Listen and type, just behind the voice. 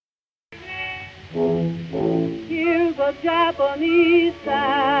Here's a Japanese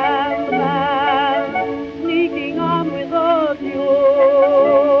sandman sneaking on with a duel.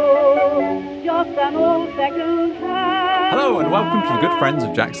 Just an old second hand. Hello and welcome to the Good Friends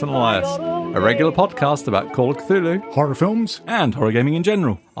of Jackson Elias, a regular podcast about Call of Cthulhu, horror films, and horror gaming in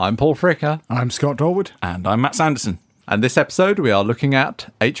general. I'm Paul Fricker. I'm Scott Dorwood. And I'm Matt Sanderson. And this episode we are looking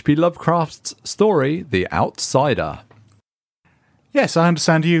at H.P. Lovecraft's story, The Outsider. Yes, I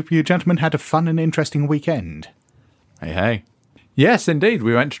understand you gentlemen had a fun and interesting weekend. Hey. Yes, indeed.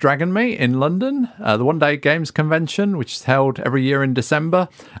 We went to Dragonmeet in London, the one-day games convention, which is held every year in December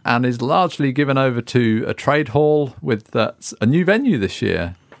and is largely given over to a trade hall with a new venue this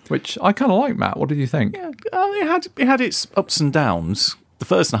year, which I kind of like, Matt. What did you think? Yeah, it had its ups and downs. The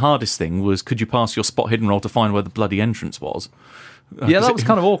first and hardest thing was, could you pass your spot hidden roll to find where the bloody entrance was? Yeah, that was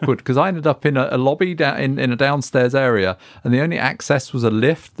kind of awkward because I ended up in a lobby in a downstairs area, and the only access was a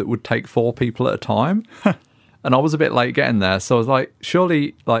lift that would take 4 people at a time. And I was a bit late getting there, so I was like,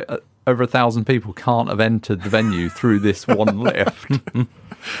 surely over 1,000 people can't have entered the venue through this one lift.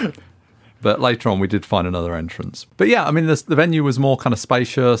 But later on, we did find another entrance. But yeah, I mean, the venue was more kind of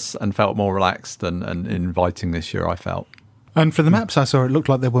spacious and felt more relaxed and inviting this year, I felt. And for the maps I saw, it looked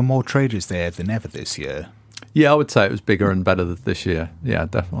like there were more traders there than ever this year. Yeah, I would say it was bigger and better this year. Yeah,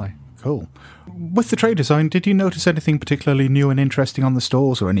 definitely. Cool. With the trade design, did you notice anything particularly new and interesting on the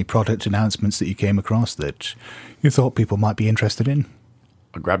stores or any product announcements that you came across that you thought people might be interested in?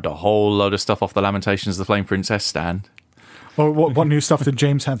 I grabbed a whole load of stuff off the Lamentations of the Flame Princess stand. Or what new stuff did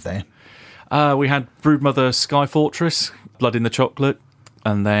James have there? We had Broodmother Sky Fortress, Blood in the Chocolate,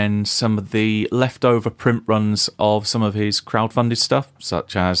 and then some of the leftover print runs of some of his crowdfunded stuff,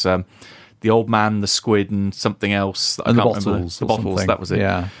 such as The Old Man, The Squid, and something else. And the bottles. The bottles, that was it.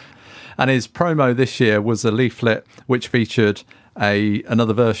 Yeah. And his promo this year was a leaflet which featured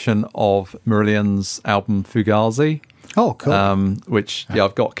another version of Marillion's album Fugazi. Oh, cool. Which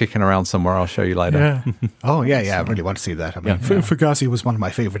I've got kicking around somewhere. I'll show you later. Yeah. Oh, yeah. I really want to see that. I mean, Fugazi was one of my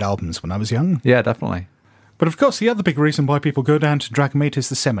favourite albums when I was young. Yeah, definitely. But of course, the other big reason why people go down to Dragonmeet is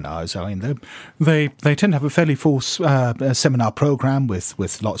the seminars. I mean, they tend to have a fairly full seminar program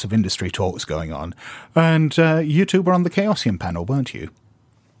with lots of industry talks going on. And you two were on the Chaosium panel, weren't you?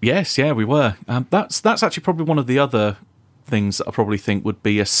 Yes, yeah, we were. That's actually probably one of the other things that I probably think would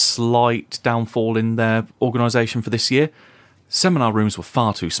be a slight downfall in their organisation for this year. Seminar rooms were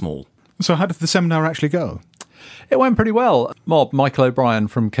far too small. So how did the seminar actually go? It went pretty well. Michael O'Brien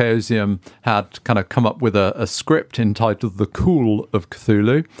from Chaosium had kind of come up with a script entitled The Cool of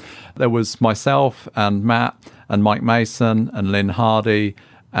Cthulhu. There was myself and Matt and Mike Mason and Lynn Hardy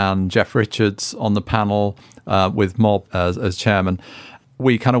and Jeff Richards on the panel with Mob as chairman.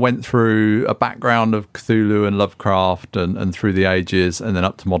 We kind of went through a background of Cthulhu and Lovecraft and through the ages and then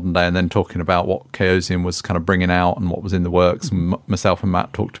up to modern day and then talking about what Chaosium was kind of bringing out and what was in the works. And myself and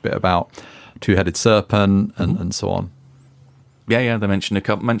Matt talked a bit about Two-Headed Serpent and so on. Yeah, they mentioned a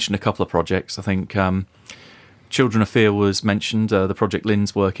couple of projects. I think Children of Fear was mentioned, the project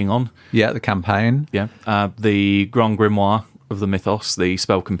Lynn's working on. Yeah, the campaign. Yeah, the Grand Grimoire of the Mythos, the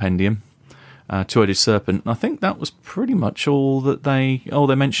Spell Compendium. Two-Headed Serpent. I think that was pretty much all that they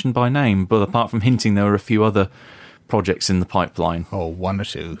mentioned by name, but apart from hinting there were a few other projects in the pipeline. Oh, 1 or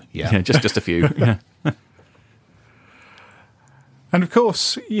 2, yeah. Yeah, just a few, yeah. And of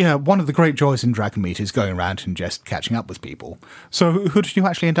course, one of the great joys in Dragonmeet is going around and just catching up with people. So who did you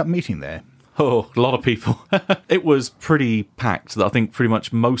actually end up meeting there? Oh, a lot of people. It was pretty packed. I think pretty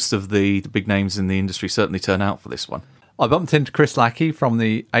much most of the big names in the industry certainly turn out for this one. I bumped into Chris Lackey from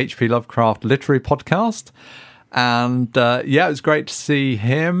the H.P. Lovecraft Literary Podcast. And it was great to see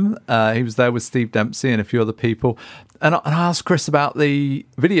him. He was there with Steve Dempsey and a few other people. And I asked Chris about the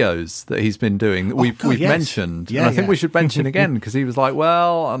videos that he's been doing that we've mentioned. Yeah, and I think we should mention again because he was like,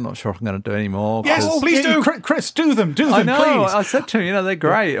 well, I'm not sure if I'm going to do any more. Yes, please do. Chris, do them, I know, please. I said to him, they're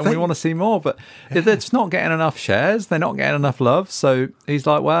great and we want to see more. But they're just not getting enough shares. They're not getting enough love. So he's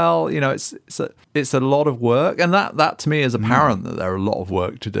like, well, it's a lot of work. And that to me is apparent that there are a lot of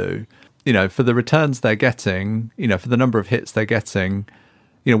work to do. For the returns they're getting, for the number of hits they're getting,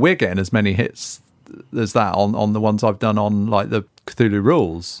 we're getting as many hits as that on the ones I've done on like the Cthulhu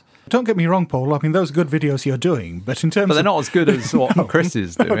Rules. Don't get me wrong, Paul. I mean, those are good videos you're doing, but they're not as good as what Chris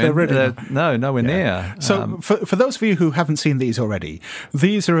is doing. They're really nowhere near. So, for those of you who haven't seen these already,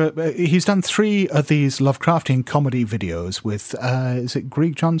 these are he's done 3 of these Lovecraftian comedy videos with is it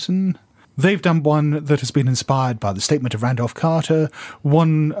Greg Johnson? They've done one that has been inspired by the statement of Randolph Carter,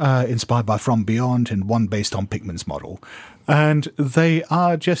 one inspired by From Beyond, and one based on Pickman's model. And they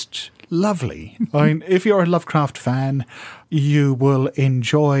are just lovely. I mean, if you're a Lovecraft fan, you will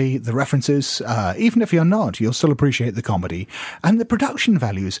enjoy the references. Even if you're not, you'll still appreciate the comedy and the production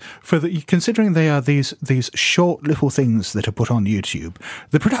values. Considering they are these short little things that are put on YouTube,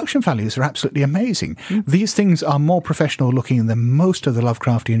 the production values are absolutely amazing. These things are more professional looking than most of the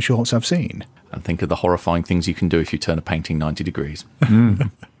Lovecraftian shorts I've seen. And think of the horrifying things you can do if you turn a painting 90 degrees.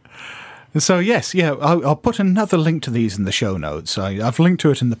 So yes, yeah, I'll put another link to these in the show notes. I've linked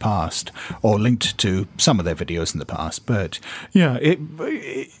to it in the past, or linked to some of their videos in the past. But yeah, it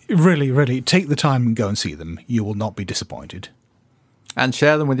really, really, take the time and go and see them. You will not be disappointed. And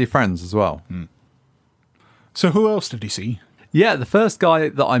share them with your friends as well. So who else did you see? Yeah, the first guy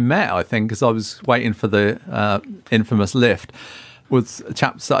that I met, I think, as I was waiting for the infamous lift, was a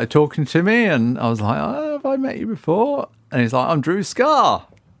chap started talking to me, and I was like, oh, have I met you before? And he's like, I'm Drew Scar,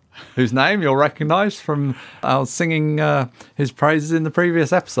 whose name you'll recognise from our singing his praises in the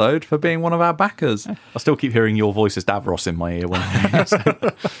previous episode for being one of our backers. I still keep hearing your voice as Davros in my ear.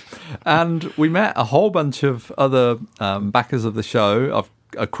 And we met a whole bunch of other backers of the show. I've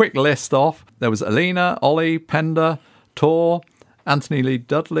a quick list off. There was Alina, Ollie, Pender, Tor, Anthony Lee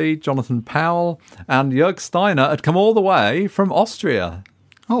Dudley, Jonathan Powell, and Jörg Steiner had come all the way from Austria.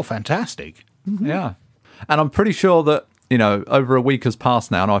 Oh, fantastic. Yeah. And I'm pretty sure that, you know, over a week has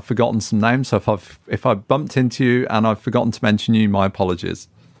passed now and I've forgotten some names. So if I bumped into you and I've forgotten to mention you, my apologies.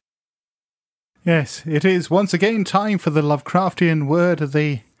 Yes, it is once again time for the Lovecraftian word of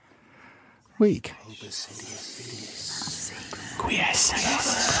the week.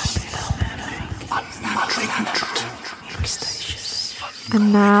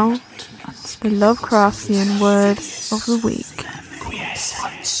 And now, the Lovecraftian word of the week.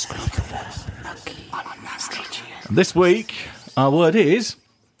 This week, our word is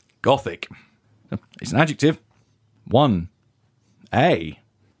Gothic. It's an adjective. 1. A.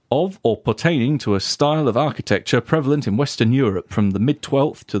 Of or pertaining to a style of architecture prevalent in Western Europe from the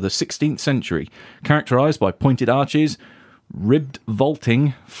mid-12th to the 16th century, characterised by pointed arches, ribbed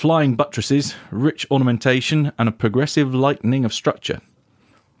vaulting, flying buttresses, rich ornamentation, and a progressive lightening of structure.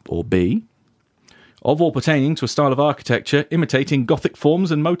 Or B. Of or pertaining to a style of architecture imitating Gothic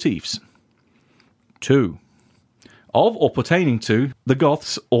forms and motifs. 2. Of or pertaining to the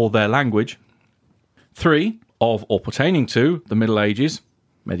Goths or their language. 3. Of or pertaining to the Middle Ages,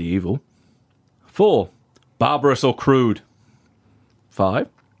 medieval. 4. Barbarous or crude. 5.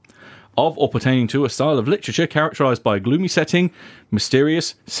 Of or pertaining to a style of literature characterised by a gloomy setting,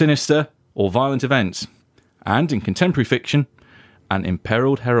 mysterious, sinister, or violent events. And, in contemporary fiction, an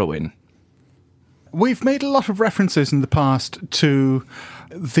imperiled heroine. We've made a lot of references in the past to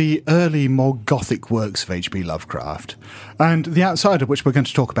the early, more Gothic works of H.P. Lovecraft. And The Outsider, which we're going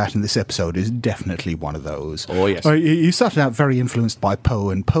to talk about in this episode, is definitely one of those. Oh, yes. You started out very influenced by Poe,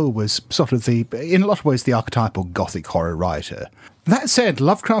 and Poe was sort of in a lot of ways, the archetypal Gothic horror writer. That said,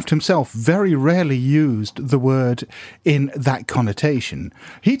 Lovecraft himself very rarely used the word in that connotation.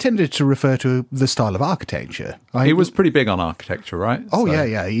 He tended to refer to the style of architecture. He was pretty big on architecture, right? Oh, so.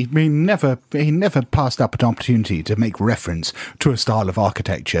 Yeah. He never passed up an opportunity to make reference to a style of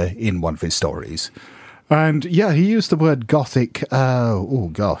architecture in one of his stories. And yeah, he used the word Gothic,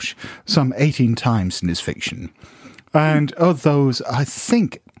 some 18 times in his fiction. And of those, I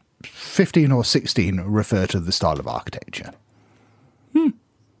think 15 or 16 refer to the style of architecture.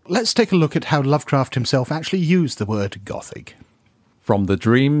 Let's take a look at how Lovecraft himself actually used the word Gothic. From The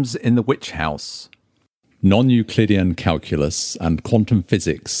Dreams in the Witch House. Non-Euclidean calculus and quantum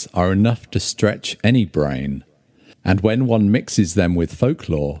physics are enough to stretch any brain. And when one mixes them with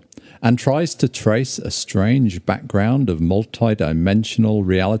folklore and tries to trace a strange background of multi-dimensional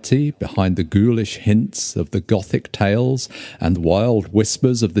reality behind the ghoulish hints of the Gothic tales and wild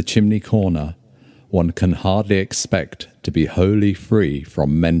whispers of the chimney corner, one can hardly expect to be wholly free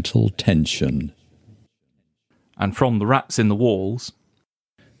from mental tension. And from The Rats in the Walls,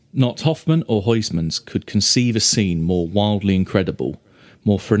 not Hoffman or Huysmans could conceive a scene more wildly incredible,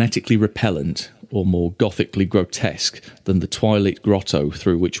 more frenetically repellent, or more gothically grotesque than the twilight grotto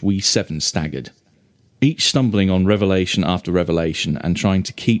through which we seven staggered. Each stumbling on revelation after revelation and trying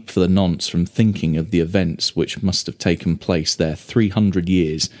to keep for the nonce from thinking of the events which must have taken place there 300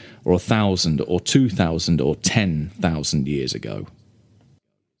 years, or 1,000, or 2,000, or 10,000 years ago.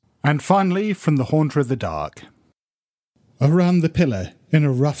 And finally, from The Haunter of the Dark. Around the pillar, in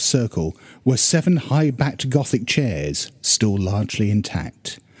a rough circle, were 7 high-backed Gothic chairs, still largely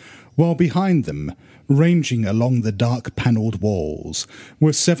intact, while behind them, Ranging along the dark panelled walls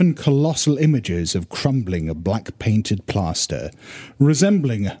were 7 colossal images of crumbling black-painted plaster,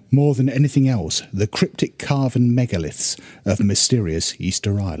 resembling, more than anything else, the cryptic carven megaliths of mysterious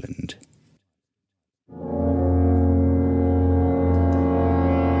Easter Island.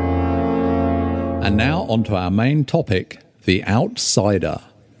 And now onto our main topic, The Outsider.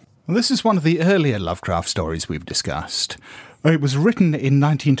 Well, this is one of the earlier Lovecraft stories we've discussed. It was written in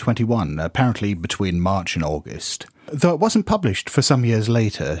 1921, apparently between March and August. Though it wasn't published for some years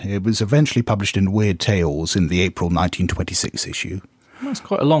later, it was eventually published in Weird Tales in the April 1926 issue. That's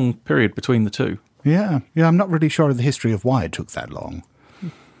quite a long period between the two. Yeah, I'm not really sure of the history of why it took that long.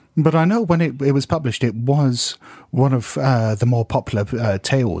 But I know when it was published, it was one of the more popular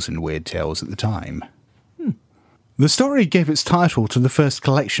tales in Weird Tales at the time. The story gave its title to the first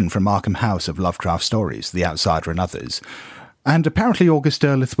collection from Arkham House of Lovecraft stories, The Outsider and Others. And apparently August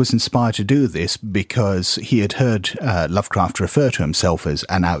Derleth was inspired to do this because he had heard Lovecraft refer to himself as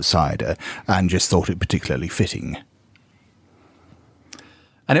an outsider and just thought it particularly fitting.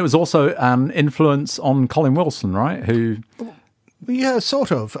 And it was also an influence on Colin Wilson, right? Who, Yeah,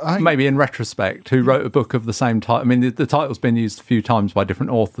 sort of. maybe in retrospect, who wrote a book of the same title. I mean, the title's been used a few times by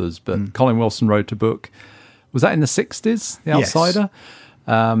different authors, but Colin Wilson wrote a book. Was that in the 60s, The Outsider? Yes.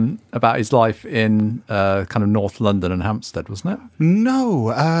 About his life in kind of North London and Hampstead, wasn't it? No.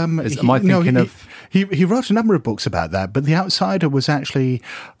 He wrote a number of books about that, but The Outsider was actually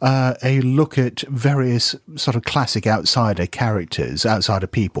a look at various sort of classic outsider characters, outsider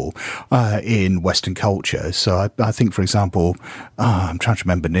people in Western culture. So I think, for example, I'm trying to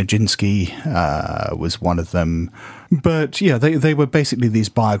remember, Nijinsky was one of them. But yeah, they were basically these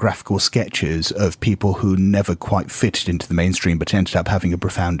biographical sketches of people who never quite fitted into the mainstream but ended up having a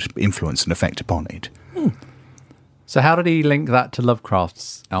profound influence and effect upon it. So how did he link that to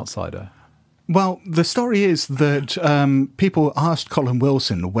Lovecraft's Outsider? Well, the story is that people asked Colin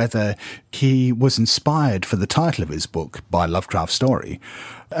Wilson whether he was inspired for the title of his book by Lovecraft's story,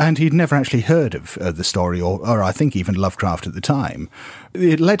 and he'd never actually heard of the story, or I think even Lovecraft at the time.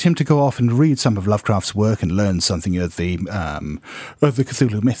 It led him to go off and read some of Lovecraft's work and learn something of the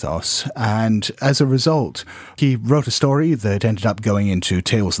Cthulhu mythos, and as a result, he wrote a story that ended up going into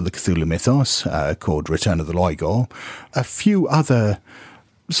Tales of the Cthulhu Mythos, called Return of the Loigor. A few other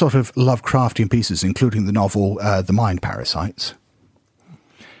sort of Lovecraftian pieces, including the novel The Mind Parasites.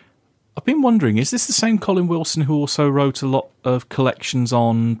 I've been wondering, is this the same Colin Wilson who also wrote a lot of collections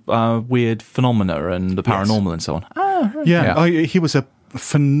on weird phenomena and the paranormal and so on? Right. Yeah. He was a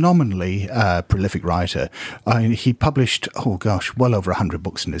phenomenally prolific writer. He published, well over 100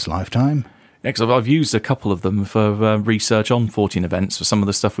 books in his lifetime. Yeah, because I've used a couple of them for research on 14 events for some of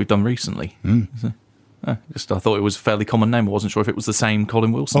the stuff we've done recently. So, I thought it was a fairly common name. I wasn't sure if it was the same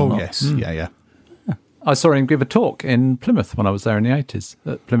Colin Wilson or not. Yes. Yeah. I saw him give a talk in Plymouth when I was there in the 80s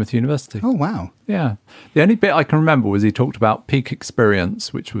at Plymouth University. Oh, wow. Yeah. The only bit I can remember was he talked about peak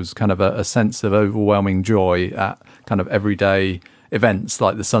experience, which was kind of a sense of overwhelming joy at kind of everyday events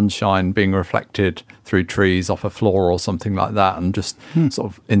like the sunshine being reflected through trees off a floor or something like that, and just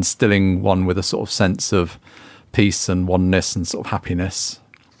sort of instilling one with a sort of sense of peace and oneness and sort of happiness.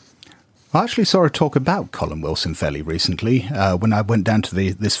 I actually saw a talk about Colin Wilson fairly recently when I went down to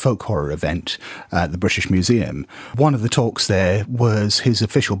this folk horror event at the British Museum. One of the talks there was his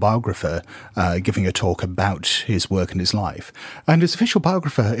official biographer giving a talk about his work and his life. And his official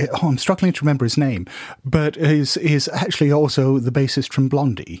biographer, I'm struggling to remember his name, but is actually also the bassist from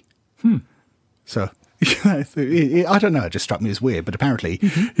Blondie. So I don't know, it just struck me as weird, but apparently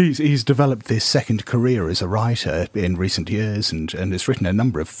he's developed this second career as a writer in recent years and has written a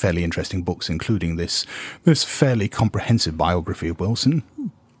number of fairly interesting books, including this fairly comprehensive biography of Wilson.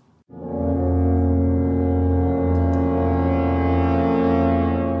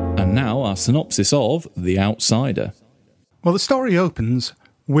 And now our synopsis of The Outsider. Well, the story opens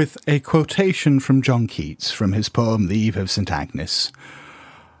with a quotation from John Keats from his poem The Eve of St. Agnes.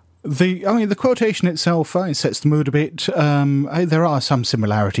 The quotation itself sets the mood a bit. There are some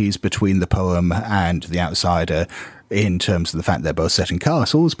similarities between the poem and The Outsider in terms of the fact they're both set in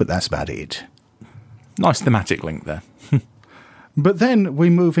castles, but that's about it. Nice thematic link there. But then we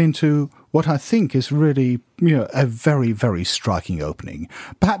move into what I think is really, a very, very striking opening.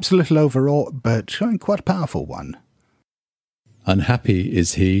 Perhaps a little overwrought, but quite a powerful one. Unhappy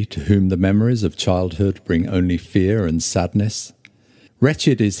is he to whom the memories of childhood bring only fear and sadness.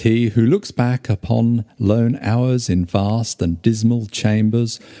 Wretched is he who looks back upon lone hours in vast and dismal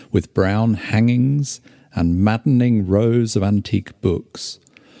chambers with brown hangings and maddening rows of antique books,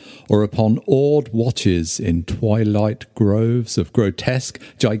 or upon awed watches in twilight groves of grotesque,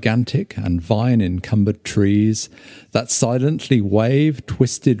 gigantic, and vine-encumbered trees that silently wave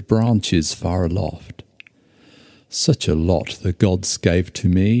twisted branches far aloft. Such a lot the gods gave to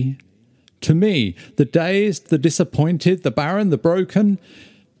me, the dazed, the disappointed, the barren, the broken,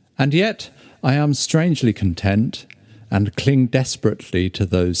 and yet I am strangely content and cling desperately to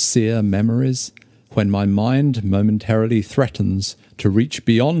those sear memories when my mind momentarily threatens to reach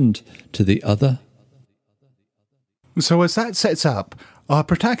beyond to the other. So as that sets up, our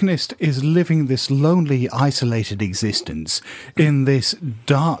protagonist is living this lonely, isolated existence in this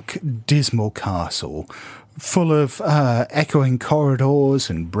dark, dismal castle, full of echoing corridors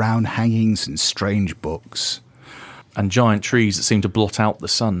and brown hangings and strange books. And giant trees that seem to blot out the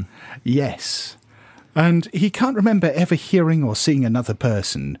sun. Yes. And he can't remember ever hearing or seeing another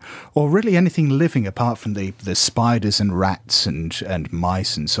person, or really anything living apart from the spiders and rats and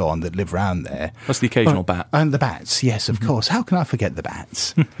mice and so on that live around there. Plus the occasional bat. And the bats, yes, of course. How can I forget the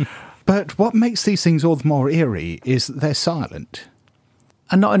bats? But what makes these things all the more eerie is that they're silent.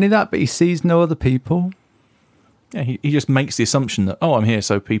 And not only that, but he sees no other people. Yeah, he just makes the assumption that, I'm here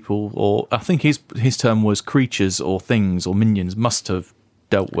so people, or I think his term was creatures or things or minions must have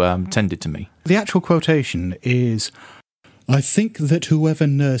tended to me. The actual quotation is, "I think that whoever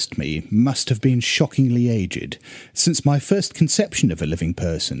nursed me must have been shockingly aged, since my first conception of a living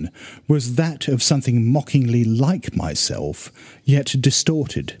person was that of something mockingly like myself, yet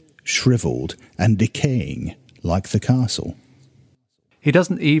distorted, shriveled, and decaying, like the castle." He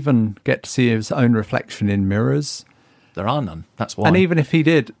doesn't even get to see his own reflection in mirrors. There are none, that's why. And even if he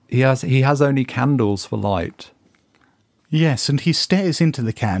did, he has only candles for light. Yes, and he stares into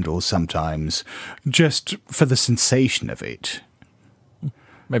the candles sometimes, just for the sensation of it.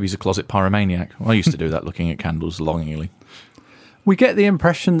 Maybe he's a closet pyromaniac. I used to do that, looking at candles longingly. We get the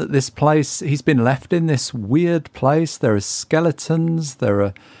impression that this place, he's been left in this weird place. There are skeletons,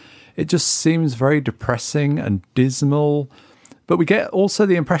 it just seems very depressing and dismal. But we get also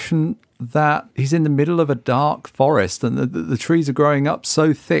the impression that he's in the middle of a dark forest and the trees are growing up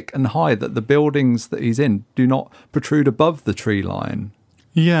so thick and high that the buildings that he's in do not protrude above the tree line.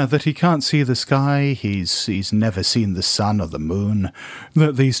 Yeah, that he can't see the sky, he's never seen the sun or the moon,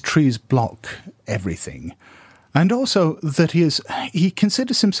 that these trees block everything. And also that he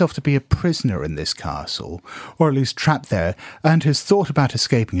considers himself to be a prisoner in this castle, or at least trapped there, and has thought about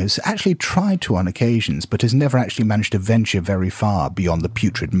escaping, has actually tried to on occasions, but has never actually managed to venture very far beyond the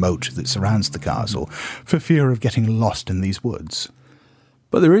putrid moat that surrounds the castle, for fear of getting lost in these woods.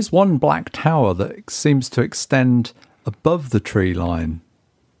 But there is one black tower that seems to extend above the tree line,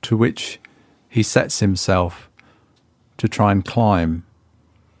 to which he sets himself to try and climb.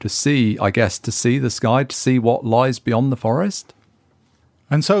 To see the sky, to see what lies beyond the forest.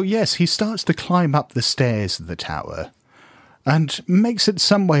 And so, yes, he starts to climb up the stairs of the tower and makes it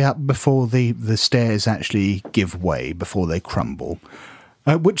some way up before the stairs actually give way, before they crumble.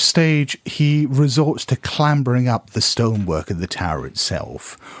 At which stage he resorts to clambering up the stonework of the tower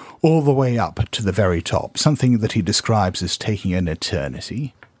itself, all the way up to the very top, something that he describes as taking an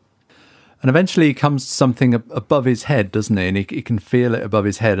eternity. And eventually he comes to something above his head, doesn't he? And he can feel it above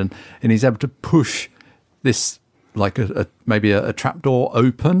his head, and he's able to push this, like maybe a trapdoor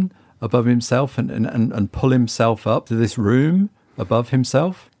open above himself and pull himself up to this room above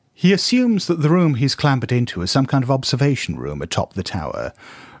himself. He assumes that the room he's clambered into is some kind of observation room atop the tower,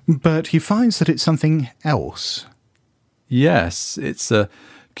 but he finds that it's something else. Yes, it's a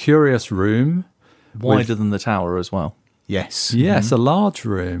curious room. Wider than the tower as well. Yes. Yes, a large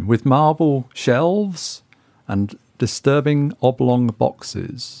room with marble shelves and disturbing oblong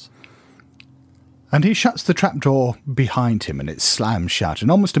boxes. And he shuts the trapdoor behind him and it slams shut, and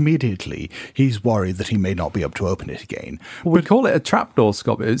almost immediately he's worried that he may not be able to open it again. Well, we call it a trapdoor,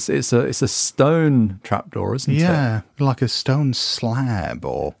 Scott. It's a stone trapdoor, isn't it? Yeah, like a stone slab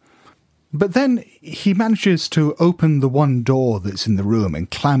or... But then he manages to open the one door that's in the room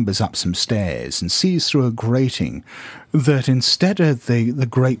and clambers up some stairs and sees through a grating that instead of the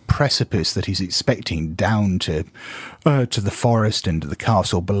great precipice that he's expecting down to the forest and to the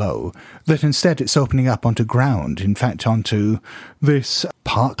castle below, that instead it's opening up onto ground, in fact onto this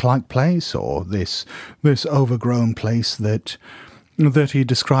park-like place or this overgrown place that he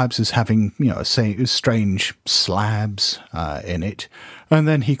describes as having, strange slabs in it, and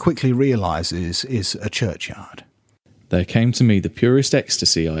then he quickly realises is a churchyard. There came to me the purest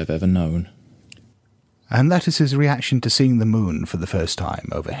ecstasy I have ever known. And that is his reaction to seeing the moon for the first time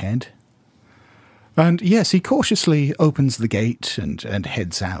overhead. And yes, he cautiously opens the gate and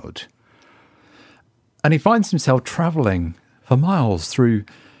heads out. And he finds himself travelling for miles through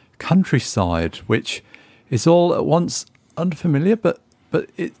countryside, which is all at once unfamiliar, but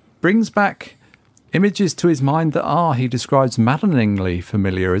it brings back images to his mind that he describes maddeningly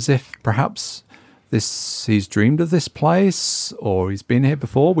familiar, as if perhaps he's dreamed of this place, or he's been here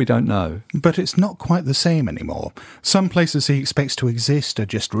before, we don't know. But it's not quite the same anymore. Some places he expects to exist are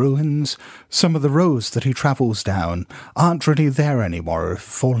just ruins. Some of the roads that he travels down aren't really there anymore, or have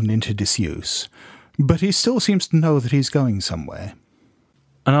fallen into disuse. But he still seems to know that he's going somewhere.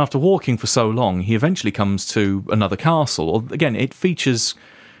 And after walking for so long, he eventually comes to another castle. Again, it features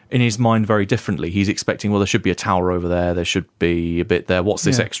in his mind very differently. He's expecting, well, there should be a tower over there should be a bit there. What's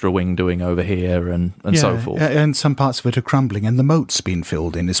this extra wing doing over here, and so forth. And some parts of it are crumbling, and the moat's been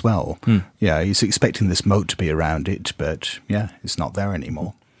filled in as well. Yeah, he's expecting this moat to be around it, but it's not there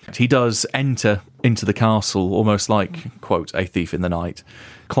anymore. He does enter into the castle almost like, quote, a thief in the night,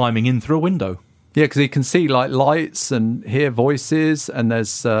 climbing in through a window. Yeah, because he can see like lights and hear voices, and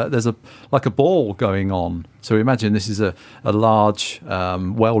there's a ball going on. So imagine this is a large,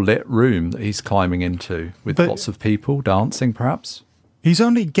 well-lit room that he's climbing into with lots of people dancing, perhaps. He's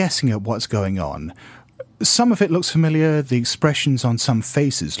only guessing at what's going on. Some of it looks familiar, the expressions on some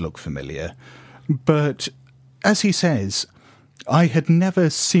faces look familiar. But, as he says, I had never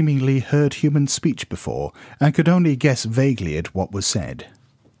seemingly heard human speech before, and could only guess vaguely at what was said.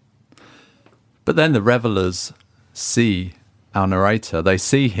 But then the revellers see our narrator. They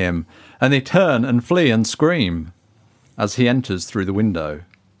see him, and they turn and flee and scream as he enters through the window.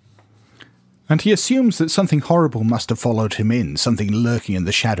 And he assumes that something horrible must have followed him in, something lurking in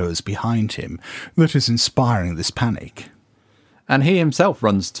the shadows behind him, that is inspiring this panic. And he himself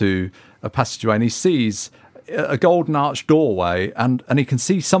runs to a passageway, and he sees a golden arched doorway, and he can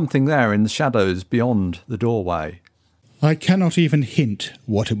see something there in the shadows beyond the doorway. I cannot even hint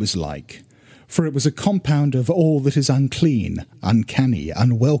what it was like, for it was a compound of all that is unclean, uncanny,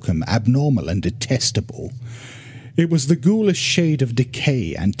 unwelcome, abnormal, and detestable. It was the ghoulish shade of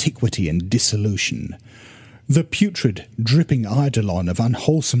decay, antiquity, and dissolution. The putrid, dripping eidolon of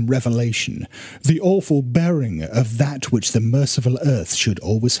unwholesome revelation, the awful bearing of that which the merciful earth should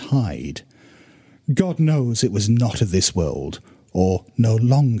always hide. God knows it was not of this world, or no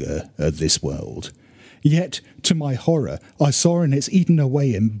longer of this world. Yet, to my horror, I saw in its eaten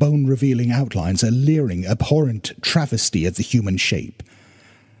away and bone-revealing outlines a leering, abhorrent travesty of the human shape.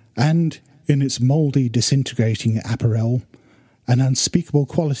 And, in its mouldy, disintegrating apparel, an unspeakable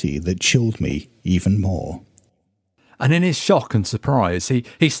quality that chilled me even more. And in his shock and surprise,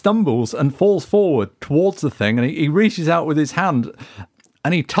 he stumbles and falls forward towards the thing, and he reaches out with his hand,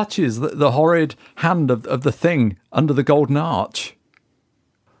 and he touches the horrid hand of the thing under the golden arch.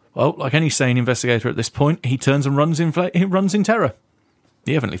 Well, like any sane investigator at this point, he turns and runs in terror.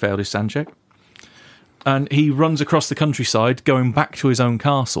 He evidently failed his sand check. And he runs across the countryside, going back to his own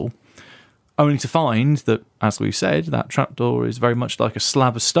castle, only to find that, as we said, that trapdoor is very much like a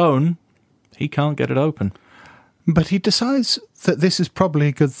slab of stone. He can't get it open. But he decides that this is probably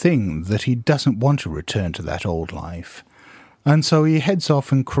a good thing, that he doesn't want to return to that old life. And so he heads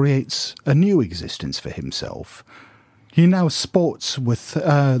off and creates a new existence for himself. He now sports with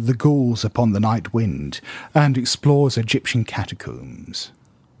the ghouls upon the night wind and explores Egyptian catacombs.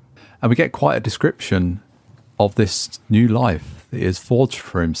 And we get quite a description of this new life that he has forged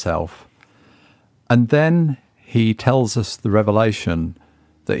for himself. And then he tells us the revelation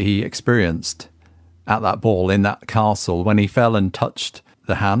that he experienced at that ball in that castle when he fell and touched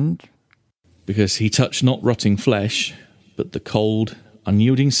the hand. Because he touched not rotting flesh, but the cold,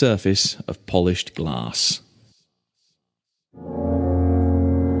 unyielding surface of polished glass.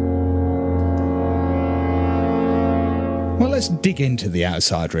 Well, let's dig into The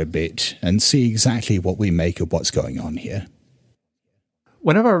Outsider a bit and see exactly what we make of what's going on here.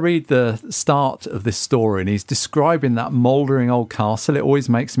 Whenever I read the start of this story and he's describing that mouldering old castle, it always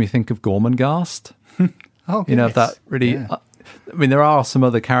makes me think of Gormenghast. That really... Yeah. I mean, there are some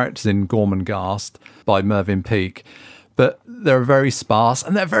other characters in Gormenghast by Mervyn Peake, but they're very sparse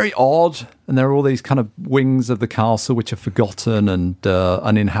and they're very odd. And there are all these kind of wings of the castle which are forgotten and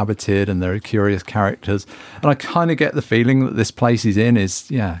uninhabited, and there are curious characters. And I kind of get the feeling that this place he's in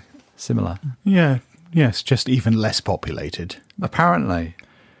is, similar. Yeah, yes, just even less populated. Apparently.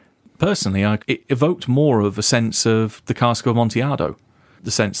 Personally, it evoked more of a sense of the Cask of Amontillado.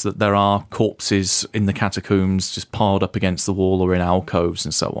 The sense that there are corpses in the catacombs just piled up against the wall or in alcoves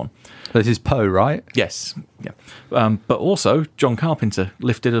and so on. This is Poe, right? Yes, yeah. But also, John Carpenter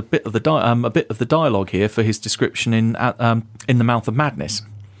lifted a bit of the dialogue here for his description in The Mouth of Madness,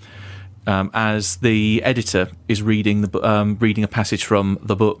 as the editor is reading a passage from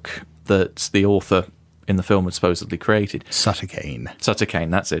the book that the author in the film had supposedly created. Sutter Kane,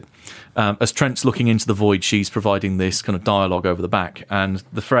 that's it. As Trent's looking into the void, she's providing this kind of dialogue over the back, and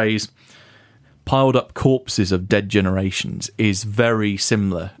the phrase "piled up corpses of dead generations" is very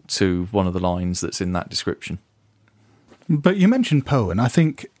similar to one of the lines that's in that description. But you mentioned Poe, and I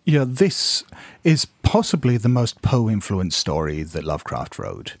think this is possibly the most Poe-influenced story that Lovecraft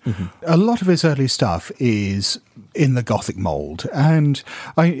wrote. Mm-hmm. A lot of his early stuff is in the Gothic mould, and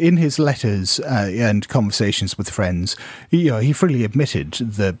in his letters and conversations with friends, he freely admitted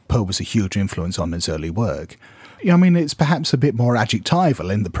that Poe was a huge influence on his early work. I mean, it's perhaps a bit more adjectival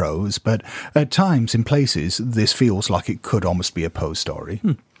in the prose, but at times, in places, this feels like it could almost be a Poe story.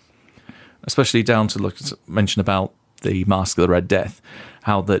 Especially down to mention about the Mask of the Red Death,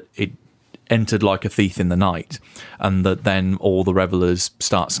 how that it entered like a thief in the night, and that then all the revellers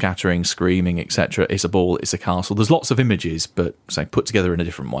start scattering, screaming, etc. It's a ball, it's a castle. There's lots of images, but put together in a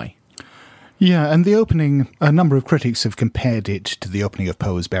different way. Yeah, and the opening, a number of critics have compared it to the opening of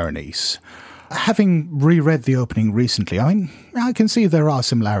Poe's Berenice. Having reread the opening recently, I can see there are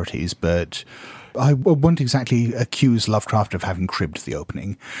similarities, but I wouldn't exactly accuse Lovecraft of having cribbed the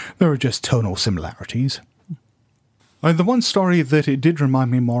opening. There are just tonal similarities. The one story that it did remind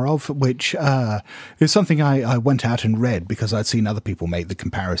me more of, which is something I went out and read because I'd seen other people make the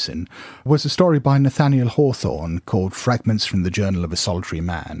comparison, was a story by Nathaniel Hawthorne called Fragments from the Journal of a Solitary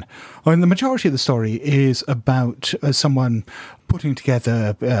Man. The majority of the story is about someone putting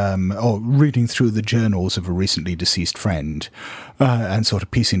together or reading through the journals of a recently deceased friend and sort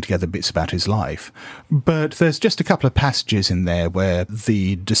of piecing together bits about his life. But there's just a couple of passages in there where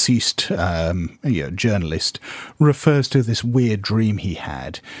the deceased journalist refers to this weird dream he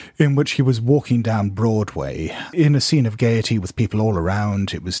had in which he was walking down Broadway in a scene of gaiety with people all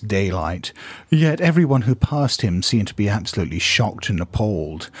around. It was daylight, yet everyone who passed him seemed to be absolutely shocked and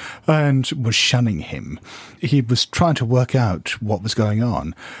appalled and was shunning him. He was trying to work out what was going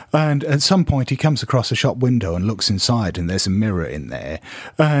on, and at some point he comes across a shop window and looks inside, and there's a mirror in there,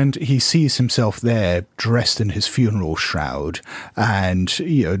 and he sees himself there dressed in his funeral shroud, and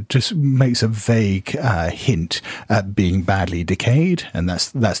just makes a vague hint at being badly decayed, and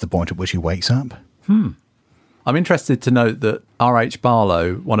that's the point at which he wakes up. I'm interested to note that R.H.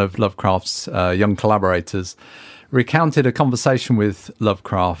 Barlow, one of Lovecraft's young collaborators, recounted a conversation with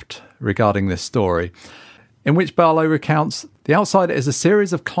Lovecraft regarding this story, in which Barlow recounts The Outsider is a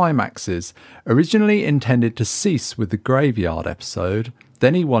series of climaxes originally intended to cease with the graveyard episode.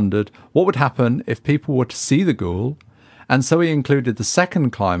 Then he wondered what would happen if people were to see the ghoul, and so he included the second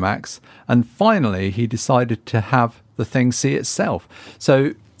climax, and finally he decided to have the thing see itself.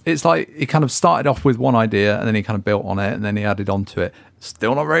 So it's like he kind of started off with one idea, and then he kind of built on it, and then he added on to it.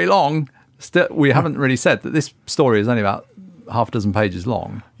 Still not very long. We haven't really said that this story is only about half a dozen pages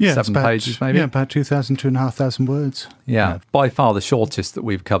long. Yeah, 7 pages maybe. Yeah, about 2,500 words. Yeah, by far the shortest that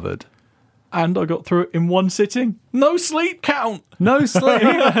we've covered. And I got through it in one sitting. No sleep count. No sleep.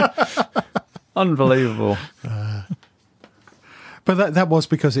 Unbelievable. But that was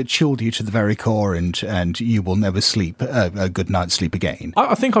because it chilled you to the very core, and you will never sleep a good night's sleep again.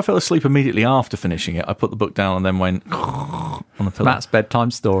 I think I fell asleep immediately after finishing it. I put the book down and then went on the pillow. Matt's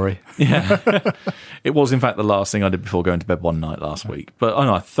bedtime story. Yeah. It was, in fact, the last thing I did before going to bed one night last week. But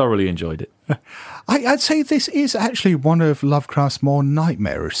I thoroughly enjoyed it. I'd say this is actually one of Lovecraft's more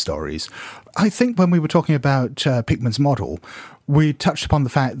nightmarish stories. I think when we were talking about Pickman's Model, we touched upon the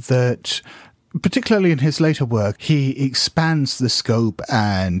fact that, particularly in his later work, he expands the scope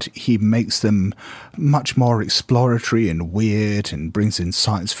and he makes them much more exploratory and weird and brings in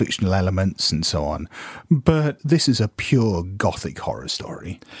science fictional elements and so on. But this is a pure gothic horror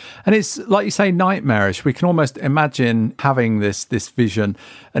story. And it's, like you say, nightmarish. We can almost imagine having this vision,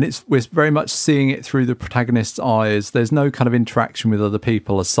 and we're very much seeing it through the protagonist's eyes. There's no kind of interaction with other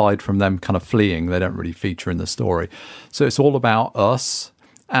people aside from them kind of fleeing. They don't really feature in the story. So it's all about us.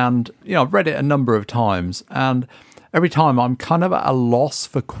 And, I've read it a number of times, and every time I'm kind of at a loss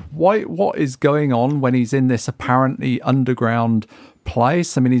for quite what is going on when he's in this apparently underground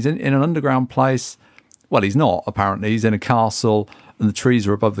place. I mean, he's in an underground place. Well, he's not, apparently. He's in a castle, and the trees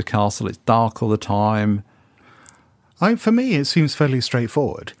are above the castle. It's dark all the time. For me, it seems fairly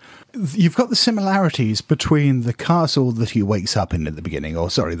straightforward. You've got the similarities between the castle that he wakes up in at the beginning,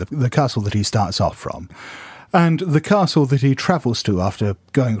 the castle that he starts off from, and the castle that he travels to after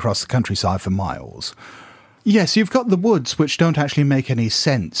going across the countryside for miles. Yes, you've got the woods, which don't actually make any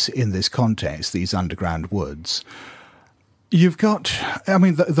sense in this context, these underground woods. You've got,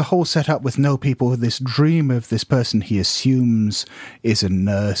 the whole setup with no people, this dream of this person he assumes is a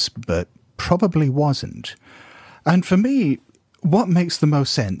nurse, but probably wasn't. And for me, what makes the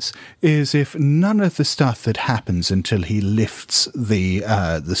most sense is if none of the stuff that happens until he lifts the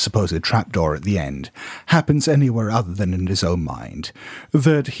supposed trapdoor at the end happens anywhere other than in his own mind,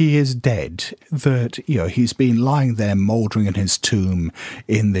 that he is dead, that he's been lying there mouldering in his tomb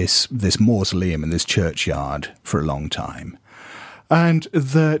in this mausoleum in this churchyard for a long time, and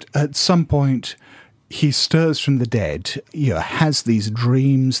that at some point he stirs from the dead, has these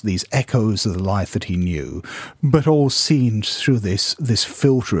dreams, these echoes of the life that he knew, but all seen through this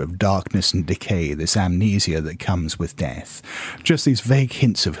filter of darkness and decay, this amnesia that comes with death. Just these vague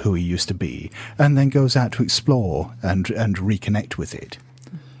hints of who he used to be, and then goes out to explore and reconnect with it.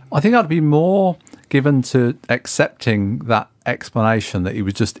 I think I'd be more given to accepting that explanation that he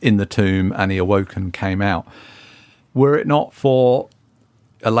was just in the tomb and he awoke and came out, were it not for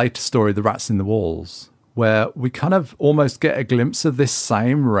a later story, The Rats in the Walls, where we kind of almost get a glimpse of this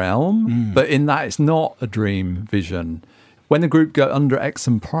same realm, but in that it's not a dream vision. When the group go under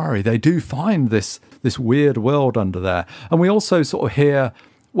Exham Priory, they do find this weird world under there. And we also sort of hear,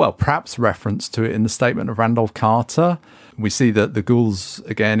 well, perhaps reference to it in the statement of Randolph Carter. We see that the ghouls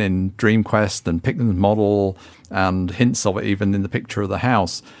again in Dream Quest and Pickman's model, and hints of it even in the picture of the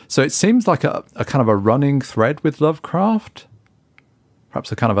house. So it seems like a kind of a running thread with Lovecraft. Perhaps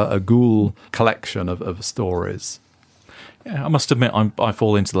a kind of a ghoul collection of stories. Yeah, I must admit, I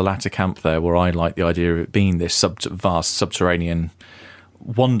fall into the latter camp there, where I like the idea of it being this vast subterranean,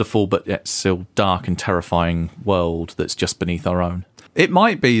 wonderful but yet still dark and terrifying world that's just beneath our own. It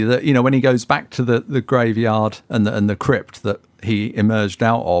might be that, when he goes back to the graveyard and the crypt that he emerged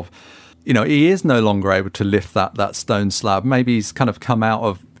out of, he is no longer able to lift that stone slab. Maybe he's kind of come out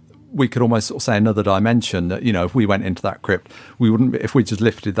of, we could almost sort of say, another dimension, that, if we went into that crypt, if we just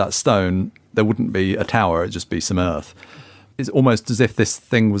lifted that stone, there wouldn't be a tower, it'd just be some earth. It's almost as if this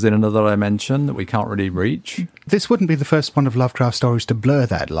thing was in another dimension that we can't really reach. This wouldn't be the first one of Lovecraft's stories to blur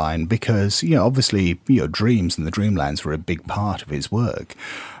that line, because, obviously, dreams and the dreamlands were a big part of his work.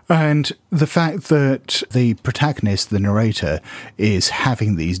 And the fact that the protagonist, the narrator, is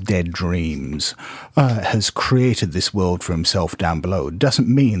having these dead dreams, has created this world for himself down below,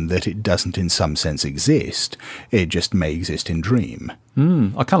 doesn't mean that it doesn't in some sense exist. It just may exist in dream.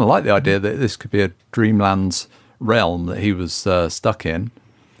 I kind of like the idea that this could be a Dreamlands realm that he was stuck in.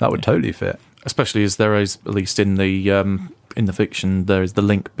 That would totally fit. Especially as there is, at least in the fiction, there is the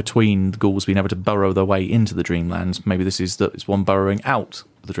link between the ghouls being able to burrow their way into the Dreamlands. Maybe this is it's one burrowing out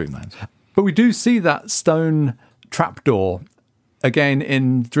of the Dreamlands. But we do see that stone trapdoor again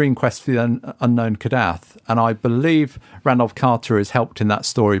in Dream Quest for the Unknown Kadath, and I believe Randolph Carter is helped in that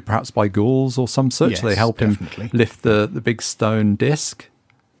story perhaps by ghouls or some such. Yes, they helped definitely. him lift the big stone disc.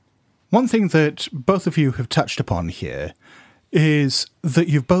 One thing that both of you have touched upon here is that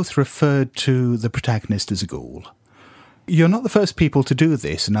you've both referred to the protagonist as a ghoul. You're not the first people to do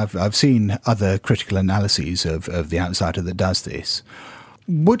this, and I've seen other critical analyses of The Outsider that does this.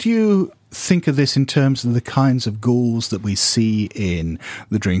 Would you think of this in terms of the kinds of ghouls that we see in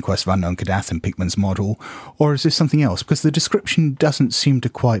the Dream Quest of Unknown Kadath and Pickman's model, or is this something else? Because the description doesn't seem to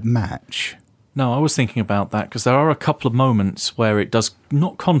quite match. No, I was thinking about that, because there are a couple of moments where it does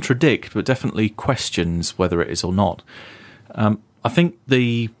not contradict, but definitely questions whether it is or not. I think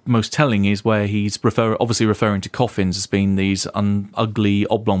the most telling is where he's obviously referring to coffins as being these ugly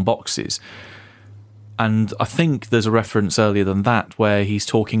oblong boxes. And I think there's a reference earlier than that where he's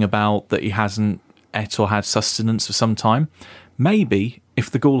talking about that he hasn't ate or had sustenance for some time. Maybe if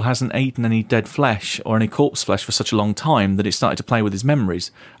the ghoul hasn't eaten any dead flesh or any corpse flesh for such a long time that it started to play with his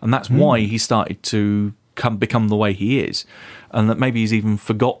memories. And that's why he started to become the way he is. And that maybe he's even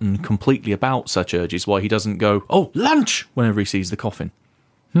forgotten completely about such urges, why he doesn't go, "Oh, lunch!" whenever he sees the coffin.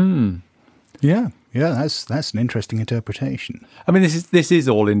 Yeah, that's an interesting interpretation. I mean, this is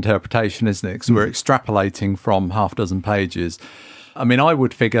all interpretation, isn't it? Because we're extrapolating from half a dozen pages. I mean, I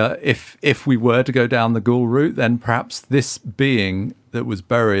would figure if we were to go down the ghoul route, then perhaps this being that was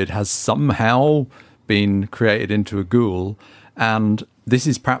buried has somehow been created into a ghoul, and this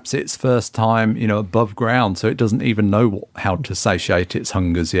is perhaps its first time, above ground, so it doesn't even know how to satiate its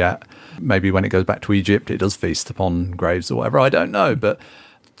hungers yet. Maybe when it goes back to Egypt, it does feast upon graves or whatever. I don't know, but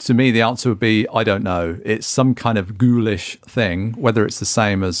to me, the answer would be, I don't know. It's some kind of ghoulish thing, whether it's the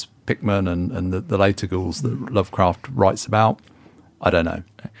same as Pickman and the later ghouls that Lovecraft writes about. I don't know.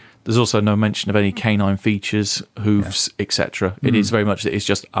 There's also no mention of any canine features, hooves, etc. It is very much that it's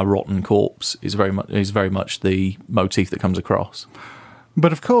just a rotten corpse. Is very much the motif that comes across.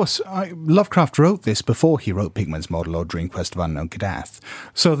 But of course, Lovecraft wrote this before he wrote Pickman's model or Dream Quest of Unknown Kadath.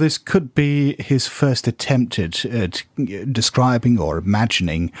 So this could be his first attempt at describing or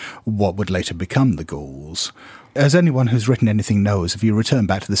imagining what would later become the ghouls. As anyone who's written anything knows, if you return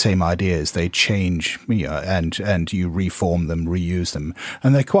back to the same ideas, they change, and you reform them, reuse them,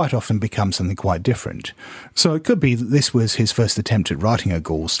 and they quite often become something quite different. So it could be that this was his first attempt at writing a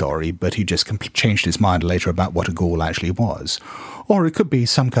ghoul story, but he just changed his mind later about what a ghoul actually was. Or it could be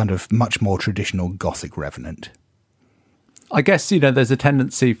some kind of much more traditional Gothic revenant. I guess, there's a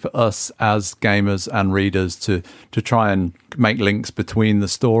tendency for us as gamers and readers to try and make links between the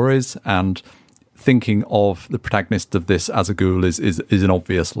stories, and thinking of the protagonist of this as a ghoul is an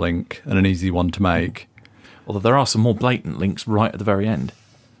obvious link and an easy one to make. Although there are some more blatant links right at the very end.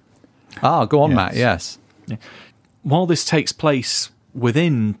 Go on, Matt, yes. Yeah. While this takes place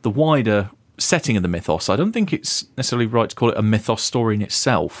within the wider setting of the mythos, I don't think it's necessarily right to call it a mythos story in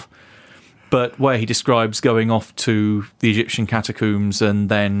itself, but where he describes going off to the Egyptian catacombs and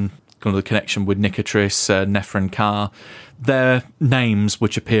then kind of the connection with Nitocris, Nefer-Ka, they're names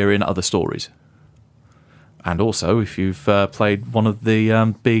which appear in other stories. And also, if you've played one of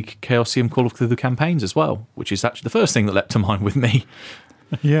the big Chaosium Call of Cthulhu campaigns as well, which is actually the first thing that leapt to mind with me.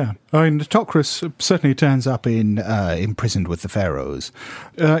 Yeah, Nitocris certainly turns up in imprisoned with the pharaohs.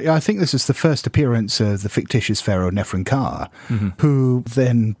 I think this is the first appearance of the fictitious pharaoh Nefer-Ka, who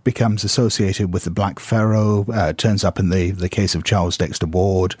then becomes associated with the Black Pharaoh, turns up in the case of Charles Dexter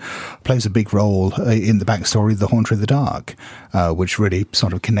Ward, plays a big role in the backstory of the Haunter of the Dark, which really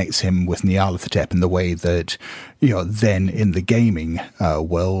sort of connects him with Nyarlathotep in the way that, then in the gaming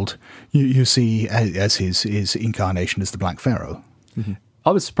world, you see as his incarnation as the Black Pharaoh. Mm-hmm. I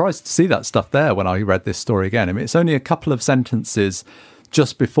was surprised to see that stuff there when I read this story again. I mean, it's only a couple of sentences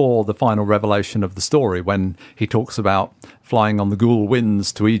just before the final revelation of the story when he talks about flying on the ghoul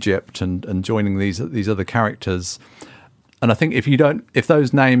winds to Egypt and joining these other characters. And I think if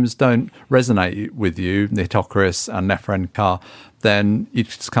those names don't resonate with you, Nitocris and Nefer-Ka, then you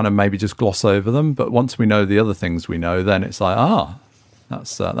just kind of maybe just gloss over them. But once we know the other things we know, then it's like,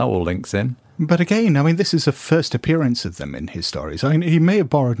 that all links in. But again, I mean, this is a first appearance of them in his stories. I mean, he may have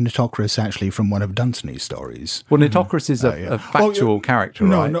borrowed Nitocris actually from one of Dunsany's stories. Well, Nitocris is a factual character,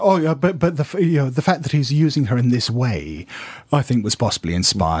 right? But the fact that he's using her in this way, I think, was possibly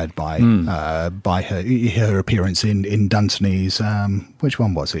inspired by her appearance in Dunsany's. Which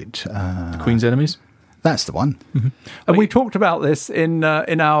one was it? Queen's Enemies. That's the one. Mm-hmm. And we talked about this in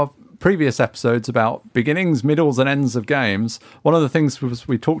our previous episodes about beginnings, middles, and ends of games. One of the things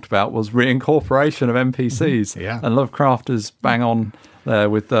we talked about was reincorporation of NPCs. Yeah. And Lovecraft is bang on there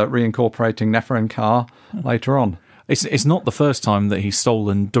with reincorporating Nefer-Ka later on. It's not the first time that he's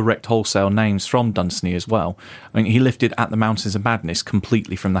stolen direct wholesale names from Dunsany as well. I mean, he lifted At the Mountains of Madness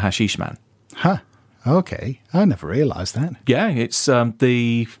completely from the Hashish Man. Huh. Okay. I never realised that. Yeah, it's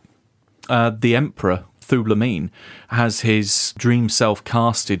the Emperor Thublamine has his dream self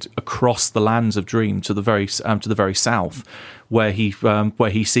casted across the lands of Dream to the very south, where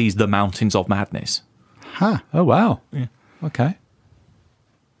he sees the Mountains of Madness. Huh. Oh wow. Yeah. Okay.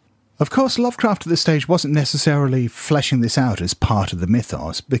 Of course, Lovecraft at this stage wasn't necessarily fleshing this out as part of the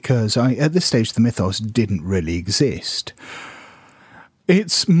mythos, because at this stage the mythos didn't really exist.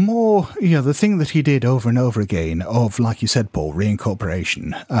 It's more, the thing that he did over and over again of, like you said, Paul,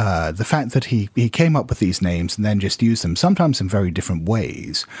 reincorporation. The fact that he came up with these names and then just used them, sometimes in very different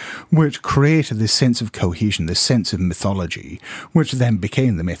ways, which created this sense of cohesion, this sense of mythology, which then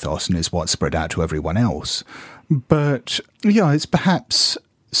became the mythos and is what spread out to everyone else. But, it's perhaps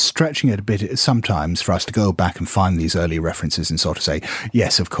stretching it a bit sometimes for us to go back and find these early references and sort of say,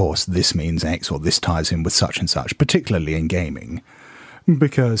 yes, of course, this means X, or this ties in with such and such, particularly in gaming.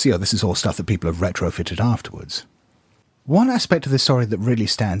 Because, this is all stuff that people have retrofitted afterwards. One aspect of this story that really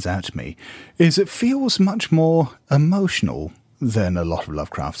stands out to me is it feels much more emotional than a lot of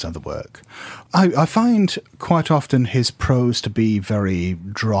Lovecraft's other work. I find quite often his prose to be very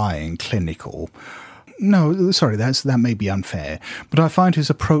dry and clinical. No, sorry, that may be unfair, but I find his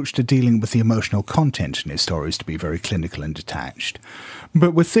approach to dealing with the emotional content in his stories to be very clinical and detached.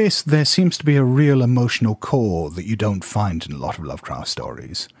 But with this, there seems to be a real emotional core that you don't find in a lot of Lovecraft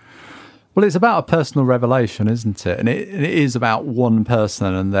stories. Well, it's about a personal revelation, isn't it? And it is about one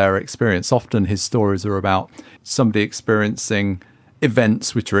person and their experience. Often his stories are about somebody experiencing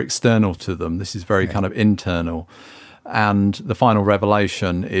events which are external to them. This is very kind of internal. And the final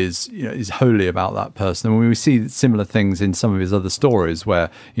revelation is wholly about that person. And we see similar things in some of his other stories where,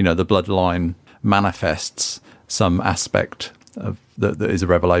 the bloodline manifests some aspect of that is a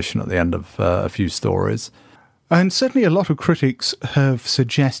revelation at the end of a few stories. And certainly a lot of critics have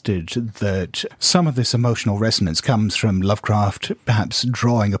suggested that some of this emotional resonance comes from Lovecraft perhaps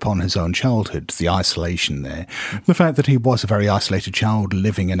drawing upon his own childhood, the isolation there. The fact that he was a very isolated child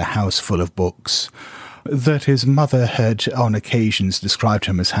living in a house full of books. that his mother had on occasions described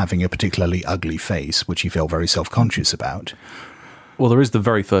him as having a particularly ugly face, which he felt very self-conscious about. Well, there is the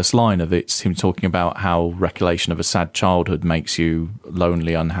very first line of it, it's him talking about how recollection of a sad childhood makes you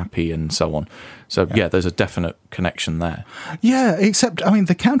lonely, unhappy, and so on. So, yeah, there's a definite connection there. Yeah, except, I mean,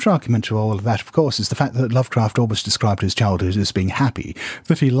 the counter-argument to all of that, of course, is the fact that Lovecraft always described his childhood as being happy,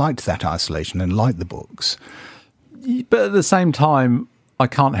 that he liked that isolation and liked the books. But at the same time, I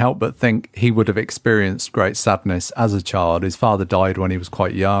can't help but think he would have experienced great sadness as a child. His father died when he was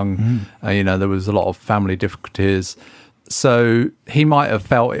quite young. There was a lot of family difficulties. So he might have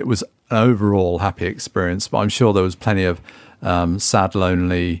felt it was an overall happy experience, but I'm sure there was plenty of sad,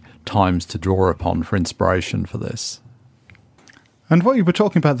 lonely times to draw upon for inspiration for this. And what you were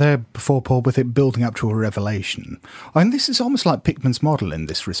talking about there before, Paul, with it building up to a revelation, and this is almost like Pickman's model in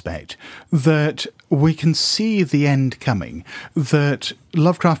this respect, that we can see the end coming, that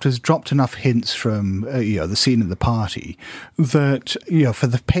Lovecraft has dropped enough hints from the scene of the party that for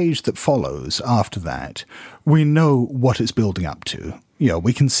the page that follows after that, we know what it's building up to.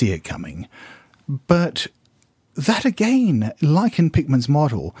 We can see it coming. But that, again, like in Pickman's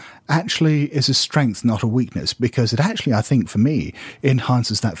model, actually is a strength, not a weakness, because it actually, I think, for me,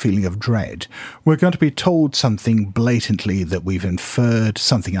 enhances that feeling of dread. We're going to be told something blatantly that we've inferred,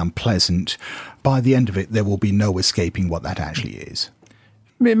 something unpleasant. By the end of it, there will be no escaping what that actually is.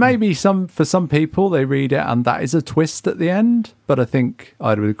 It may be for some people, they read it and that is a twist at the end, but I think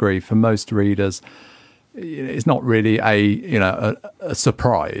I would agree, for most readers, it's not really a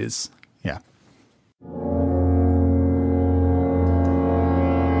surprise. Yeah.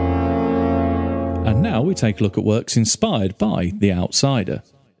 And now we take a look at works inspired by The Outsider.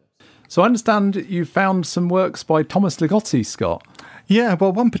 So I understand you found some works by Thomas Ligotti, Scott. Yeah,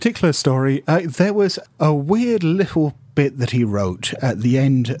 well, one particular story, there was a weird little bit that he wrote at the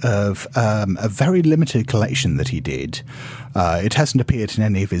end of a very limited collection that he did. It hasn't appeared in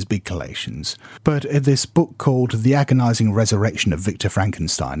any of his big collections, but this book called The Agonizing Resurrection of Victor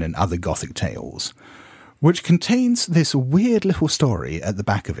Frankenstein and Other Gothic Tales, which contains this weird little story at the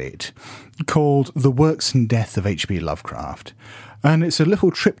back of it called The Works and Death of H.P. Lovecraft. And it's a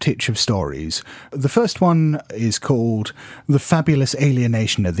little triptych of stories. The first one is called The Fabulous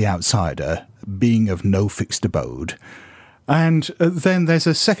Alienation of the Outsider, Being of No Fixed Abode. And then there's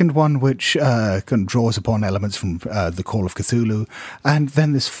a second one which kind of draws upon elements from The Call of Cthulhu. And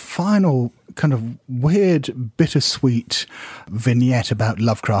then this final kind of weird, bittersweet vignette about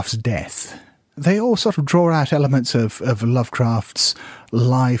Lovecraft's death. They all sort of draw out elements of Lovecraft's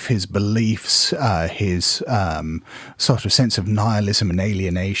life, his beliefs, his sort of sense of nihilism and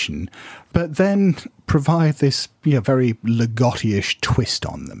alienation, but then provide this very Ligotti-ish twist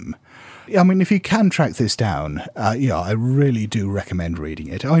on them. I mean, if you can track this down, I really do recommend reading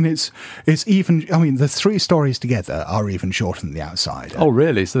it. I mean, it's even, the three stories together are even shorter than The Outsider. Oh,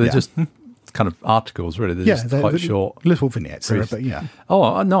 really? So they're just kind of articles, really. They're just quite short. Little vignettes. But yeah.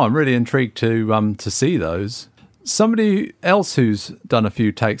 Oh, no, I'm really intrigued to see those. Somebody else who's done a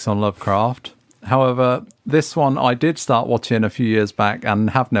few takes on Lovecraft, however, this one I did start watching a few years back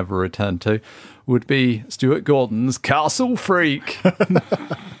and have never returned to, would be Stuart Gordon's Castle Freak.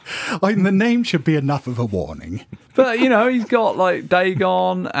 I mean, the name should be enough of a warning. But, he's got like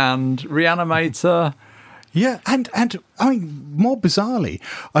Dagon and Reanimator. Yeah, and I mean, more bizarrely,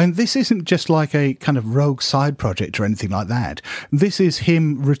 this isn't just like a kind of rogue side project or anything like that. This is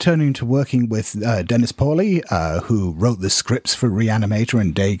him returning to working with Dennis Pauly, who wrote the scripts for Reanimator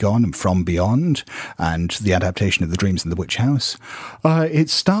and Dagon and From Beyond, and the adaptation of The Dreams in the Witch House. It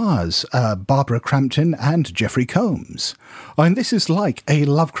stars Barbara Crampton and Jeffrey Combs. This is like a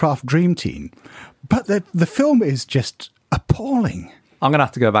Lovecraft dream team. But the film is just appalling. I'm going to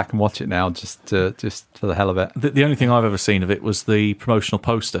have to go back and watch it now, just for the hell of it. The only thing I've ever seen of it was the promotional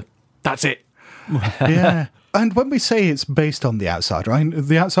poster. That's it. Yeah. And when we say it's based on The Outsider,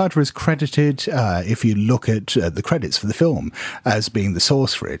 The Outsider is credited, if you look at the credits for the film, as being the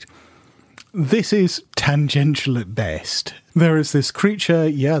source for it. This is tangential at best. There is this creature,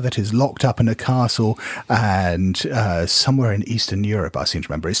 that is locked up in a castle and somewhere in Eastern Europe, I seem to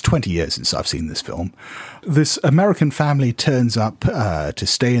remember. It's 20 years since I've seen this film. This American family turns up to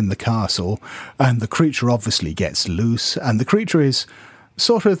stay in the castle, and the creature obviously gets loose, and the creature is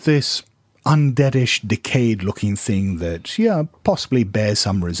sort of this undeadish, decayed-looking thing that, possibly bears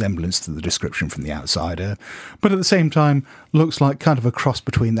some resemblance to the description from The Outsider, but at the same time looks like kind of a cross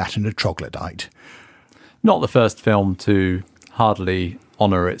between that and a troglodyte. Not the first film to hardly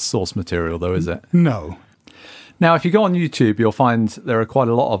honour its source material, though, is it? No. Now, if you go on YouTube, you'll find there are quite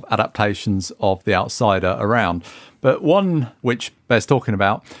a lot of adaptations of The Outsider around. But one which bears talking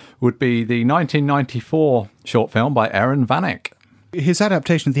about would be the 1994 short film by Aaron Vanek. His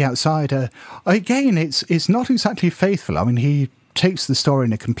adaptation of The Outsider, again, it's not exactly faithful. I mean, he takes the story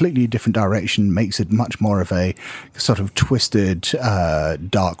in a completely different direction, makes it much more of a sort of twisted,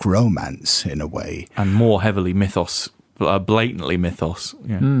 dark romance in a way. And more heavily mythos, blatantly mythos.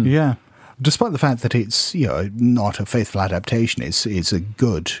 Yeah. Yeah. Despite the fact that it's not a faithful adaptation, it's a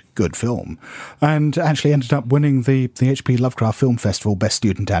good film, and actually ended up winning the H.P. Lovecraft Film Festival Best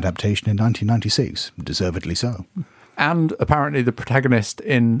Student Adaptation in 1996, deservedly so. And apparently the protagonist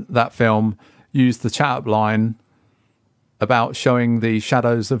in that film used the chat-up line about showing the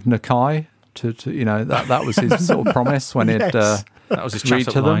shadows of Nakai to that was his sort of promise when Yes. That was his read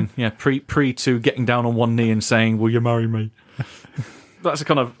chat to up them. line. Yeah, pre to getting down on one knee and saying, "Will you marry me?" That's a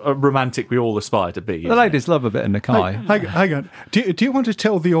kind of a romantic we all aspire to be. The ladies love a bit of Nakai. Hang on. Do you want to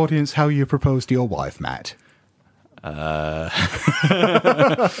tell the audience how you proposed to your wife, Matt?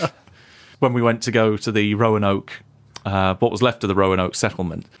 When we went to go to the Roanoke, what was left of the Roanoke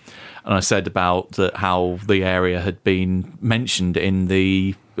settlement, and I said about how the area had been mentioned in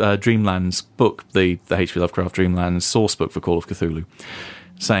the Dreamlands book, the H.P. Lovecraft Dreamlands source book for Call of Cthulhu,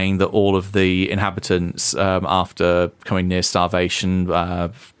 saying that all of the inhabitants, after coming near starvation,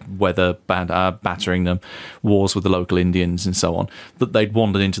 weather battering them, wars with the local Indians and so on, that they'd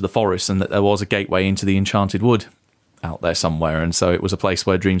wandered into the forest and that there was a gateway into the Enchanted Wood out there somewhere, and so it was a place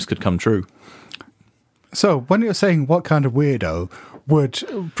where dreams could come true. So, when you're saying what kind of weirdo would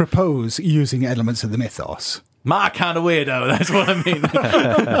propose using elements of the mythos? My kind of weirdo, that's what I mean.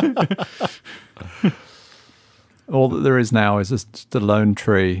 All that there is now is just a lone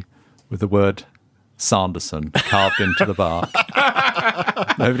tree with the word Sanderson carved into the bark.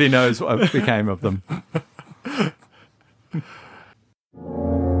 Nobody knows what became of them.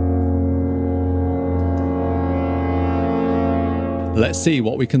 Let's see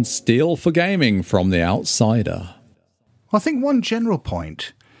what we can steal for gaming from The Outsider. I think one general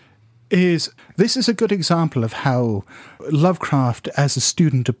point is this is a good example of how Lovecraft, as a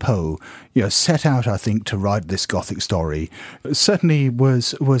student of Poe, set out, I think, to write this Gothic story. Certainly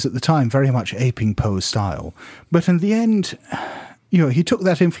was at the time very much aping Poe's style, but in the end, he took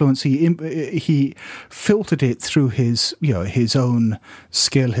that influence, he filtered it through his own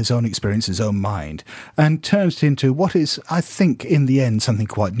skill, his own experience, his own mind, and turned it into what is, I think, in the end, something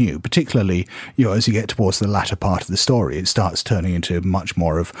quite new. Particularly, as you get towards the latter part of the story, it starts turning into much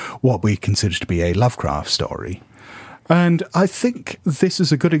more of what we consider to be a Lovecraft story. And I think this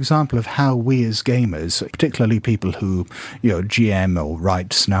is a good example of how we as gamers, particularly people who, GM or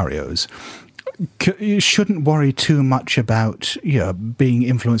write scenarios, you shouldn't worry too much about being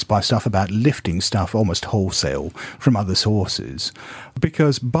influenced by stuff, about lifting stuff almost wholesale from other sources,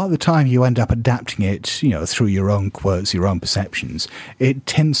 because by the time you end up adapting it through your own quirks, your own perceptions, it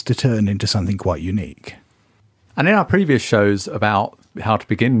tends to turn into something quite unique. And in our previous shows about how to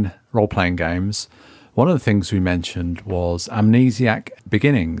begin role-playing games, one of the things we mentioned was amnesiac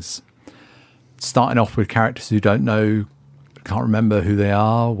beginnings, starting off with characters who don't know, can't remember who they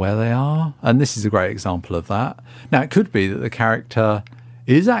are, where they are, and this is a great example of that. Now, it could be that the character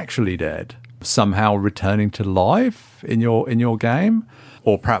is actually dead, somehow returning to life in your game,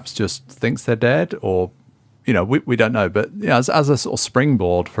 or perhaps just thinks they're dead, or we don't know. But as a sort of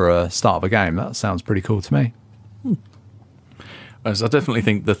springboard for a start of a game, that sounds pretty cool to me. As I definitely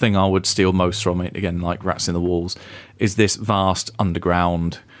think the thing I would steal most from it, again, like Rats in the Walls, is this vast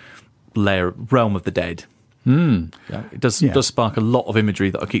underground realm of the dead. Yeah, it does spark a lot of imagery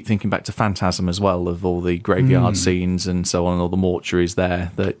that I keep thinking back to Phantasm as well, of all the graveyard scenes and so on, and all the mortuaries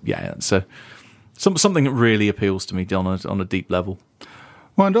there. It's something that really appeals to me on a deep level.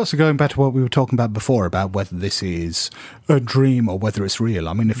 Well, and also going back to what we were talking about before, about whether this is a dream or whether it's real.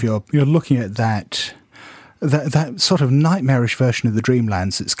 I mean, if you're looking at that sort of nightmarish version of the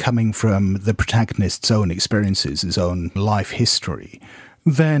Dreamlands that's coming from the protagonist's own experiences, his own life history,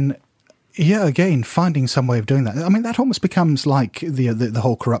 then again, finding some way of doing that. I mean, that almost becomes like the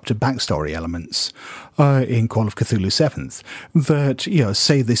whole corrupted backstory elements in Call of Cthulhu 7th, that,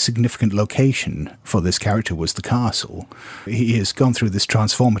 say the significant location for this character was the castle. He has gone through this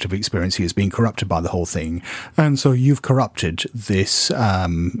transformative experience. He has been corrupted by the whole thing. And so you've corrupted this,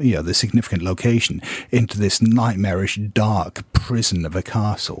 the significant location into this nightmarish, dark prison of a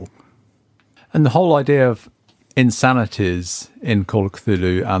castle. And the whole idea of insanities in Call of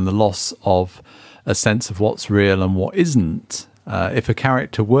Cthulhu and the loss of a sense of what's real and what isn't. If a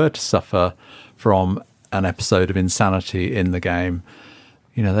character were to suffer from an episode of insanity in the game,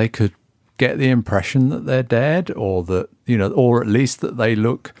 they could get the impression that they're dead, or that, or at least that they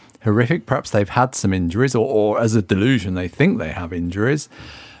look horrific. Perhaps they've had some injuries, or as a delusion, they think they have injuries.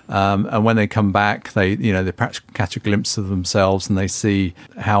 And when they come back, they perhaps catch a glimpse of themselves and they see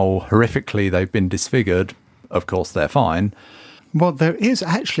how horrifically they've been disfigured. Of course, they're fine. Well, there is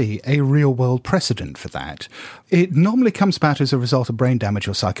actually a real-world precedent for that. It normally comes about as a result of brain damage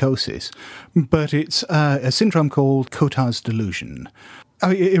or psychosis, but it's a syndrome called Cotard's delusion. I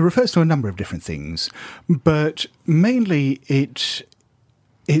mean, it refers to a number of different things, but mainly it's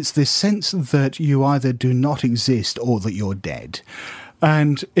this sense that you either do not exist or that you're dead.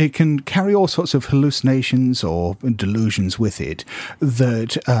 And it can carry all sorts of hallucinations or delusions with it,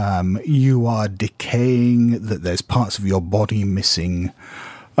 that you are decaying, that there's parts of your body missing.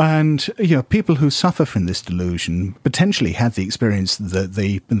 And, people who suffer from this delusion potentially had the experience that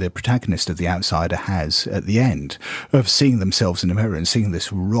the protagonist of The Outsider has at the end, of seeing themselves in a mirror and seeing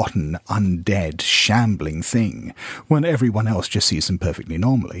this rotten, undead, shambling thing, when everyone else just sees them perfectly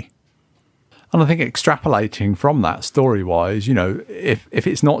normally. And I think extrapolating from that story-wise, if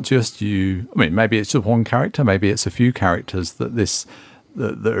it's not just you, I mean, maybe it's just one character, maybe it's a few characters that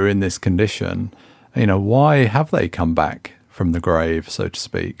are in this condition. Why have they come back from the grave, so to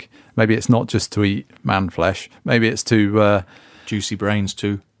speak? Maybe it's not just to eat man flesh. Maybe it's to juicy brains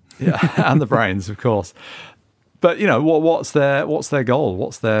too. Yeah, and the brains, of course. But what's their goal?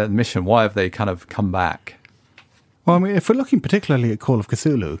 What's their mission? Why have they kind of come back? Well, I mean, if we're looking particularly at Call of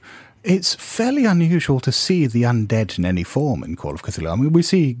Cthulhu, it's fairly unusual to see the undead in any form in Call of Cthulhu. I mean, we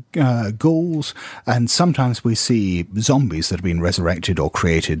see ghouls, and sometimes we see zombies that have been resurrected or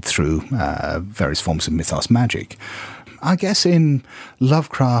created through various forms of mythos magic. I guess in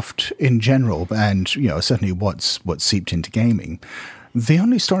Lovecraft in general, and certainly what's seeped into gaming, the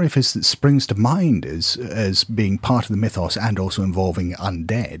only story of his that springs to mind as being part of the mythos and also involving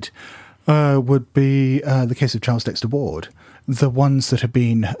undead would be the case of Charles Dexter Ward. The ones that have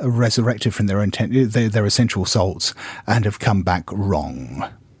been resurrected from their essential salts and have come back wrong.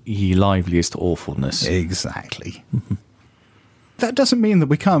 Ye liveliest awfulness. Exactly. That doesn't mean that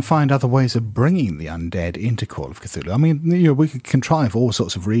we can't find other ways of bringing the undead into Call of Cthulhu. I mean, we could contrive all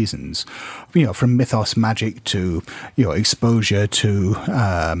sorts of reasons, from mythos magic to, exposure to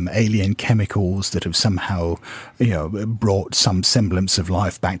alien chemicals that have somehow, brought some semblance of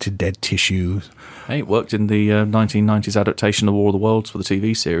life back to dead tissue. Hey, it worked in the 1990s adaptation of War of the Worlds for the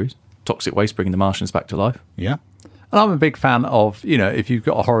TV series. Toxic waste bringing the Martians back to life. Yeah. And I'm a big fan of, if you've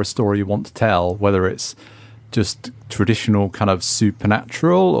got a horror story you want to tell, whether it's just traditional kind of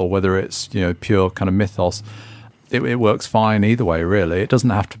supernatural or whether it's, pure kind of mythos, it works fine either way, really. It doesn't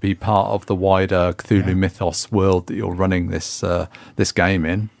have to be part of the wider Cthulhu mythos world that you're running this game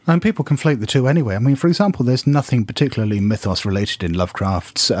in. And people conflate the two anyway. I mean, for example, there's nothing particularly mythos-related in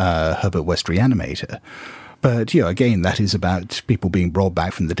Lovecraft's Herbert West Reanimator. But, again, that is about people being brought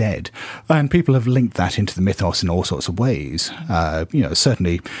back from the dead. And people have linked that into the mythos in all sorts of ways.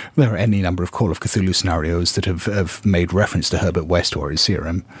 Certainly there are any number of Call of Cthulhu scenarios that have made reference to Herbert West or his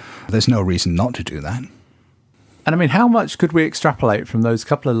serum. There's no reason not to do that. And I mean, how much could we extrapolate from those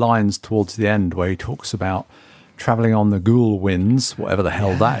couple of lines towards the end where he talks about travelling on the ghoul winds, whatever the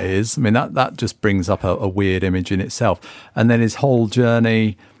hell that is? I mean, that just brings up a weird image in itself. And then his whole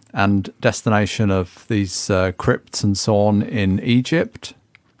journey and destination of these crypts and so on in Egypt.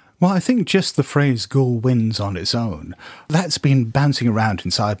 Well, I think just the phrase ghoul winds on its own, that's been bouncing around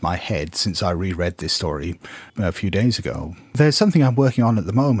inside my head since I reread this story a few days ago. There's something I'm working on at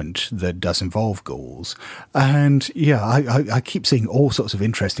the moment that does involve ghouls. And I keep seeing all sorts of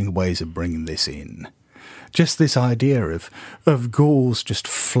interesting ways of bringing this in. Just this idea of ghouls just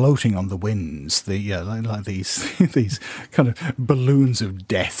floating on the winds, like these kind of balloons of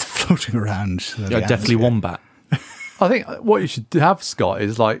death floating around. Deathly Wombat. I think what you should have, Scott,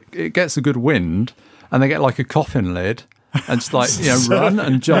 is like it gets a good wind and they get like a coffin lid and just like, run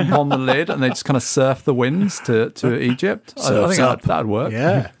and jump on the lid and they just kind of surf the winds to Egypt. I think that'd work.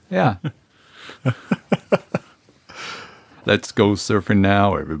 Yeah. Yeah. Let's go surfing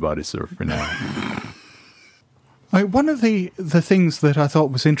now. Everybody surfing now. One of the things that I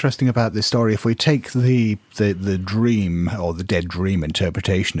thought was interesting about this story, if we take the dream or the dead dream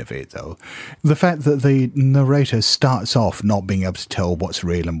interpretation of it, though, the fact that the narrator starts off not being able to tell what's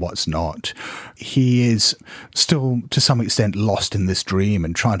real and what's not, he is still to some extent lost in this dream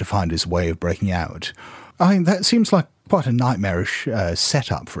and trying to find his way of breaking out. I mean, that seems like quite a nightmarish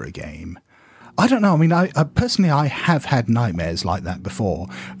setup for a game. I don't know. I mean, I personally have had nightmares like that before,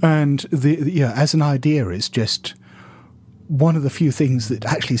 and as an idea, it's just one of the few things that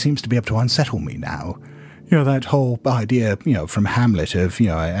actually seems to be able to unsettle me now. that whole idea, from Hamlet of,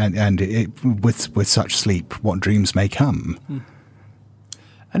 with such sleep, what dreams may come.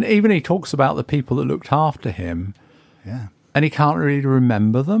 And even he talks about the people that looked after him. Yeah. And he can't really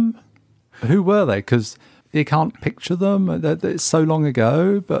remember them. Who were they? Because he can't picture them. It's so long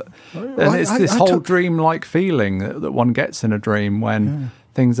ago. And it's this whole dream-like feeling that one gets in a dream when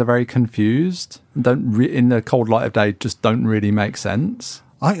things are very confused. In the cold light of day, just don't really make sense.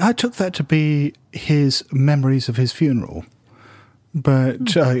 I took that to be his memories of his funeral.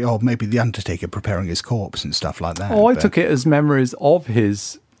 But, or maybe the undertaker preparing his corpse and stuff like that. I took it as memories of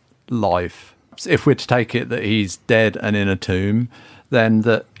his life. If we're to take it that he's dead and in a tomb, then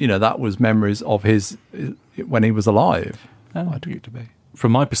that was memories of his when he was alive. I took it to be.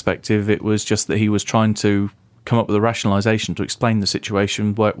 From my perspective, it was just that he was trying to come up with a rationalisation to explain the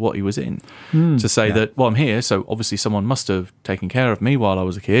situation, what he was in. To say that, well, I'm here, so obviously someone must have taken care of me while I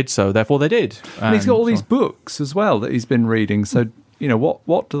was a kid, so therefore they did. And he's got all these books as well that he's been reading, so,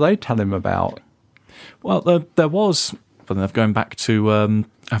 what do they tell him about? Well, there was, going back to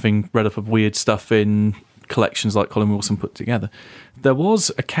having read up weird stuff in collections like Colin Wilson put together, there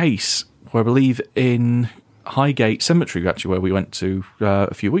was a case where I believe in Highgate Cemetery, actually, where we went to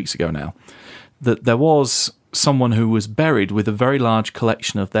a few weeks ago now, that there was someone who was buried with a very large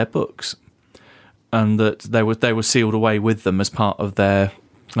collection of their books, and that they were sealed away with them as part of their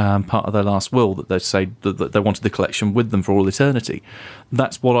last will, that they say that they wanted the collection with them for all eternity.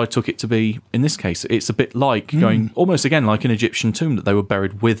 That's what I took it to be in this case. It's a bit like going almost again like an Egyptian tomb, that they were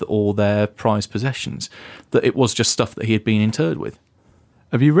buried with all their prized possessions, that it was just stuff that he had been interred with.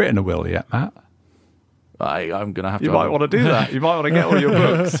 Have you written a will yet, Matt? I'm going to have to. You might want to do that. You might want to get all your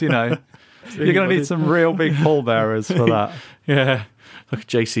books, You're going to need some real big pallbearers for that. Yeah, like a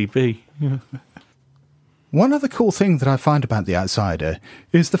JCB. One other cool thing that I find about The Outsider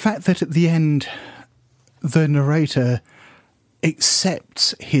is the fact that at the end, the narrator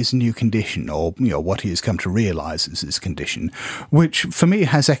accepts his new condition, or what he has come to realise as his condition, which for me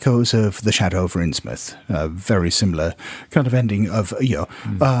has echoes of The Shadow over Innsmouth, a very similar kind of ending of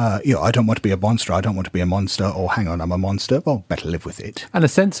I don't want to be a monster, I don't want to be a monster, or hang on, I'm a monster, well, better live with it. And a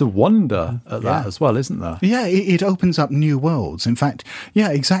sense of wonder at that as well, isn't there? Yeah, it opens up new worlds. In fact,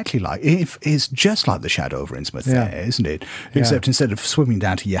 exactly like it's just like The Shadow over Innsmouth there, isn't it? Except instead of swimming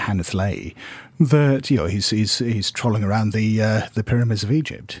down to Yohannes Lay, that he's trolling around the pyramids of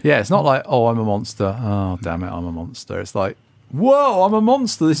Egypt. Yeah, it's not like, oh, I'm a monster. Oh, damn it, I'm a monster. It's like, whoa, I'm a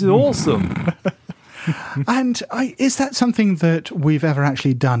monster. This is awesome. And is that something that we've ever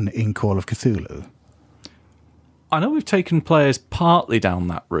actually done in Call of Cthulhu? I know we've taken players partly down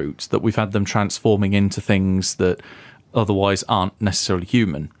that route, that we've had them transforming into things that otherwise aren't necessarily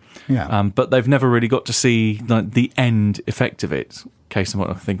human. Yeah. But they've never really got to see the end effect of it. Case in what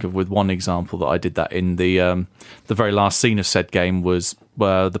I think of with one example that I did that in the very last scene of said game was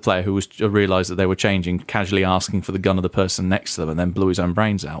where the player who realised that they were changing, casually asking for the gun of the person next to them, and then blew his own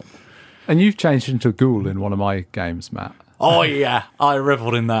brains out. And you've changed into a ghoul in one of my games, Matt. Oh yeah, I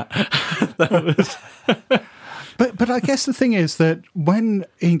revelled in that. But I guess the thing is that when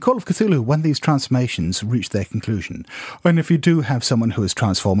in Call of Cthulhu, when these transformations reach their conclusion, and if you do have someone who is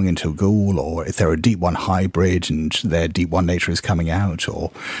transforming into a ghoul, or if they're a Deep One hybrid and their Deep One nature is coming out, or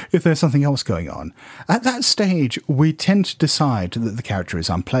if there's something else going on, at that stage we tend to decide that the character is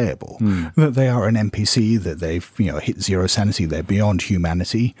unplayable, that they are an NPC, that they've hit zero sanity, they're beyond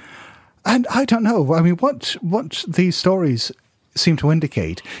humanity. And I don't know. I mean, what these stories seem to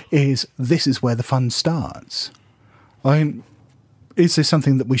indicate is this is where the fun starts. I mean, is this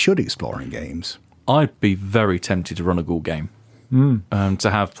something that we should explore in games? I'd be very tempted to run a ghoul game. To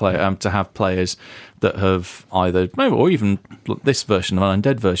have players that have either, or even this version of an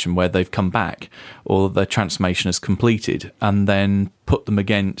undead version, where they've come back or their transformation is completed, and then put them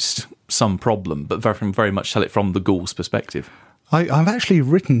against some problem, but very much tell it from the ghoul's perspective. I've actually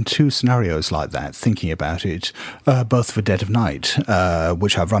written 2 scenarios like that, thinking about it, both for Dead of Night,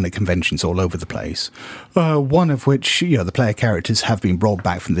 which I've run at conventions all over the place. One of which, the player characters have been brought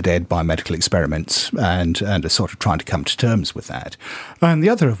back from the dead by medical experiments and are sort of trying to come to terms with that. And the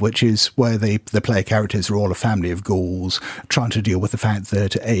other of which is where the player characters are all a family of ghouls trying to deal with the fact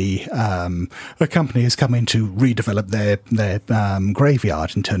that a company has come in to redevelop their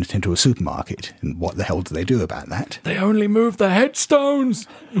graveyard and turn it into a supermarket. And what the hell do they do about that? They only move the headstones.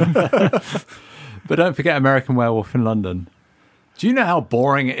 But don't forget American Werewolf in London. Do you know how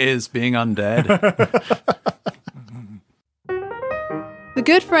boring it is being undead? The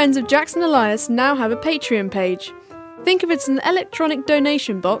good friends of Jackson Elias now have a Patreon page. Think of it as an electronic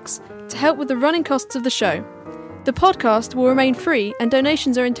donation box to help with the running costs of the show. The podcast will remain free and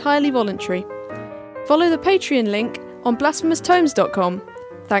donations are entirely voluntary. follow the Patreon link on blasphemoustomes.com.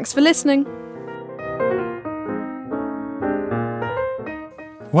 Thanks for listening.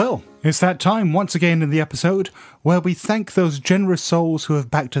 Well, it's that time once again in the episode where we thank those generous souls who have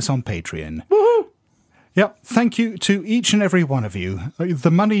backed us on Patreon. Woohoo! Yep, thank you to each and every one of you.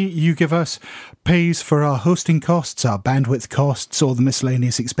 The money you give us pays for our hosting costs, our bandwidth costs, all the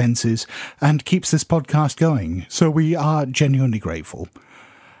miscellaneous expenses, and keeps this podcast going. So we are genuinely grateful.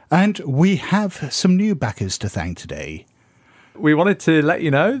 And we have some new backers to thank today. We wanted to let you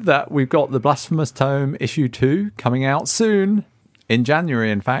know that we've got the Blasphemous Tome issue 2 coming out soon, in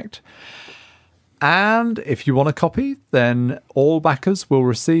January in fact. And if you want a copy, then all backers will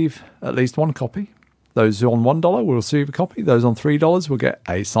receive at least one copy. Those on $1 will receive a copy. Those on $3 will get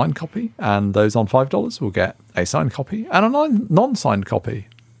a signed copy. And those on $5 will get a signed copy and a non-signed copy.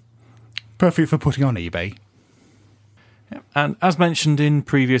 Perfect for putting on eBay. And as mentioned in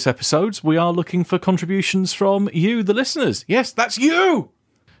previous episodes, we are looking for contributions from you, the listeners. Yes, that's you!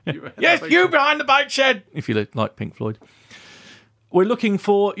 Yes, you behind the bike shed! If you like Pink Floyd. We're looking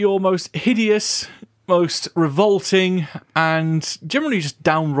for your most hideous, most revolting, and generally just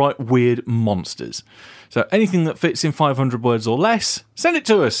downright weird monsters. So anything that fits in 500 words or less, send it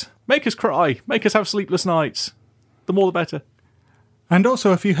to us. Make us cry. Make us have sleepless nights. The more the better. And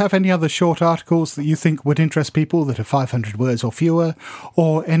also, if you have any other short articles that you think would interest people that are 500 words or fewer,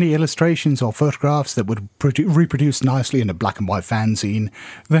 or any illustrations or photographs that would reproduce nicely in a black and white fanzine,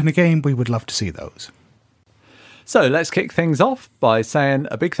 then again, we would love to see those. So let's kick things off by saying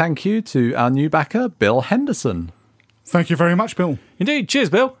a big thank you to our new backer, Bill Henderson. Thank you very much, Bill. Indeed. Cheers,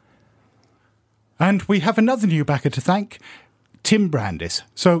 Bill. And we have another new backer to thank, Tim Brandis.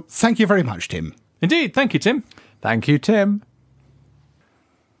 So thank you very much, Tim. Indeed. Thank you, Tim. Thank you, Tim.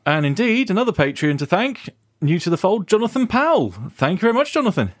 And indeed, another Patreon to thank, new to the fold, Jonathan Powell. Thank you very much,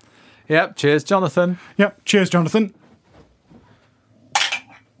 Jonathan. Yep, cheers, Jonathan. Yep, cheers, Jonathan.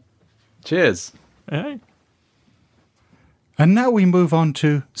 Cheers. Hey. And now we move on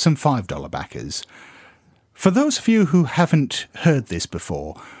to some $5 backers. For those of you who haven't heard this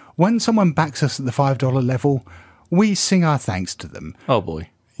before, when someone backs us at the $5 level, we sing our thanks to them. Oh, boy.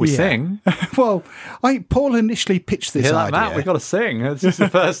 We sing? Well, Paul initially pitched this Hear that, idea. Matt? We've got to sing. This is the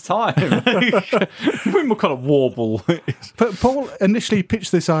first time. We kind of warble. But Paul initially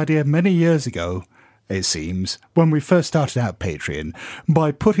pitched this idea many years ago, it seems, when we first started out Patreon,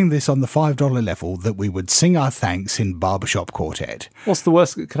 by putting this on the $5 level that we would sing our thanks in Barbershop Quartet. What's the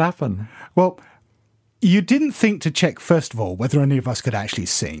worst that could happen? Well, you didn't think to check, first of all, whether any of us could actually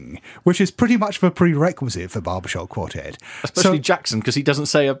sing, which is pretty much of a prerequisite for Barbershop Quartet. Especially Jackson, because he doesn't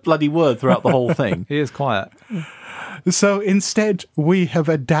say a bloody word throughout the whole thing. He is quiet. So instead, we have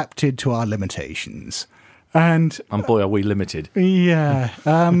adapted to our limitations. And boy, are we limited. yeah,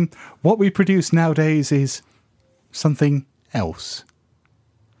 what we produce nowadays is something else.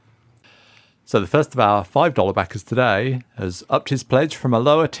 So the first of our $5 backers today has upped his pledge from a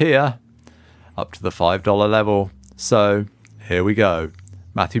lower tier up to the $5 level. So here we go.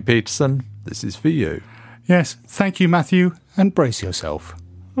 Matthew Peterson, this is for you. Yes, thank you, Matthew, and brace yourself.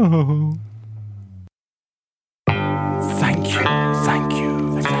 Oh. Thank you, thank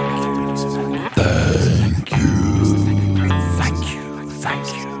you, thank you. Thank you. Thank you, thank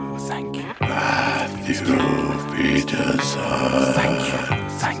you, thank you. Matthew Peterson. Thank you,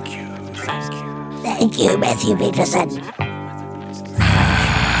 thank you, thank you. Thank you, Matthew Peterson.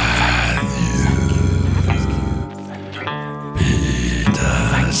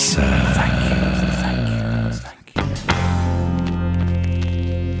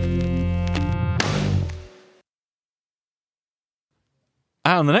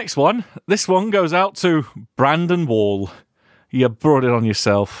 And the next one, this one goes out to Brandon Wall. You brought it on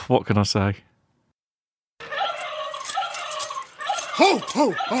yourself. What can I say? Ho,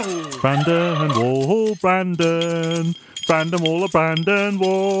 ho, ho! Brandon Wall, Brandon. Brandon Wall, Brandon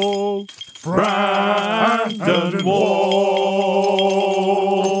Wall. Brandon Wall.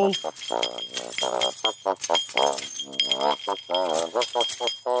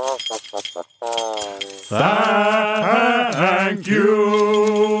 Thank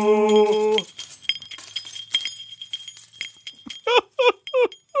you.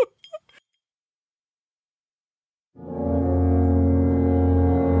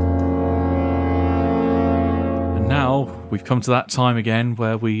 And now we've come to that time again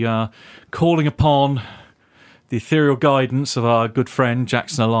where we are calling upon the ethereal guidance of our good friend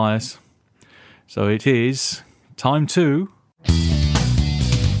Jackson Elias. So it is time to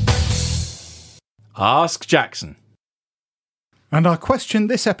Ask Jackson. And our question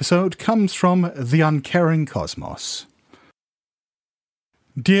this episode comes from The Uncaring Cosmos.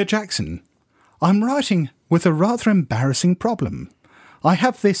 Dear Jackson, I'm writing with a rather embarrassing problem. I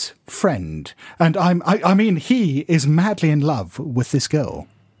have this friend, and I mean, he is madly in love with this girl.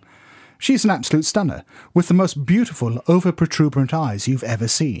 She's an absolute stunner, with the most beautiful, over-protuberant eyes you've ever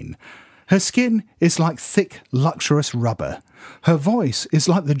seen. Her skin is like thick, luxurious rubber. Her voice is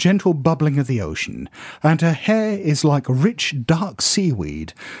like the gentle bubbling of the ocean, and her hair is like rich, dark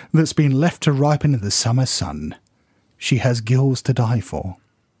seaweed that's been left to ripen in the summer sun. She has gills to die for.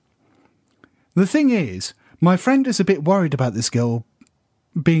 The thing is, my friend is a bit worried about this girl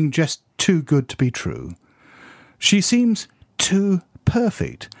being just too good to be true. She seems too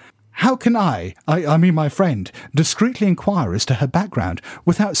perfect. How can I mean my friend, discreetly inquire as to her background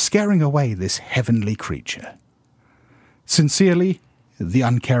without scaring away this heavenly creature? Sincerely, the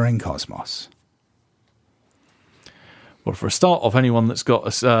uncaring Cosmos. Well, for a start off, anyone that's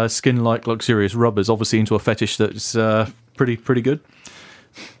got a skin like luxurious rubber is obviously into a fetish that's pretty good.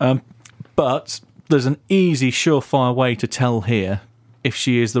 But there's an easy, surefire way to tell here if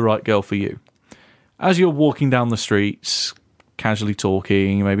she is the right girl for you. As you're walking down the streets, casually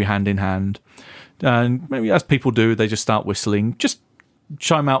talking, maybe hand in hand, and maybe as people do, they just start whistling, just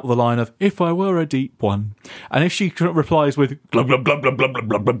chime out with a line of, "If I were a deep one." And if she replies with, "Glub, glub, glub, glub, glub, glub,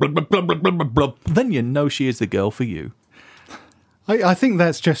 glub, glub, glub, glub, glub, glub, glub," then you know she is the girl for you. I think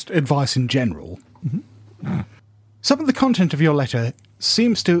that's just advice in general. Mm-hmm. Some of the content of your letter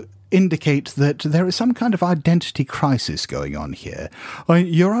seems to indicate that there is some kind of identity crisis going on here.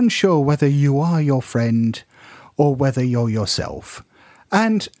 You're unsure whether you are your friend or whether you're yourself.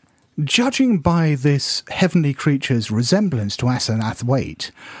 And judging by this heavenly creature's resemblance to Asenath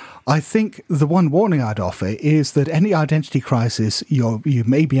Waite, I think the one warning I'd offer is that any identity crisis you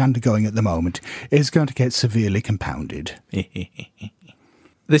may be undergoing at the moment is going to get severely compounded.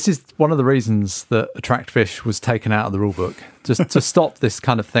 This is one of the reasons that Attract Fish was taken out of the rulebook, just to stop this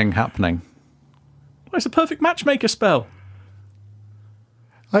kind of thing happening. Well, it's a perfect matchmaker spell.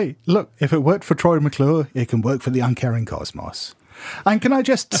 Hey, look, if it worked for Troy McClure, it can work for the uncaring Cosmos. And can I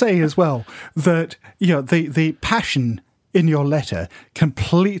just say as well that, you know, the passion in your letter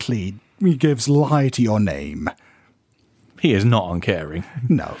completely gives lie to your name. He is not uncaring.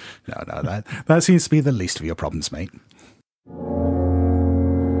 No, that seems to be the least of your problems, mate.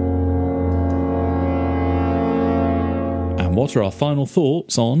 And what are our final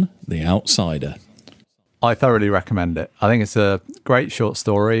thoughts on The Outsider? I thoroughly recommend it. I think it's a great short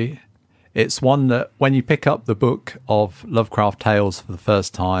story. It's one that when you pick up the book of Lovecraft Tales for the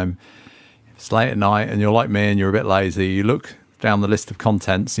first time, if it's late at night and you're like me and you're a bit lazy, you look down the list of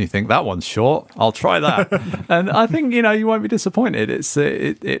contents and you think, that one's short, I'll try that. And I think, you know, you won't be disappointed.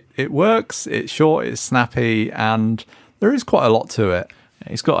 It works, it's short, it's snappy, and there is quite a lot to it.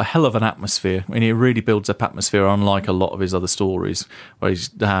 He's got a hell of an atmosphere, and he really builds up atmosphere, unlike a lot of his other stories, where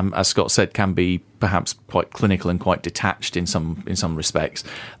he's, as Scott said, can be perhaps quite clinical and quite detached in some respects.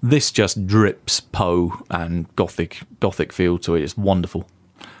 This just drips Poe and gothic feel to it. It's wonderful.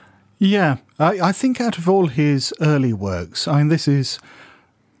 Yeah, I think out of all his early works, I mean, this is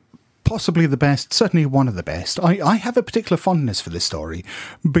possibly the best, certainly one of the best. I have a particular fondness for this story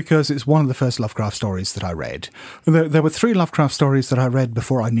because it's one of the first Lovecraft stories that I read. There were 3 Lovecraft stories that I read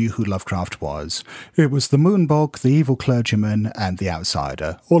before I knew who Lovecraft was. It was The Moonbog, The Evil Clergyman, and The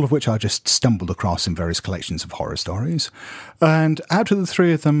Outsider, all of which I just stumbled across in various collections of horror stories. And out of the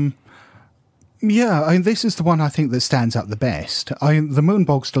 3 of them, yeah, I mean, this is the one I think that stands out the best. The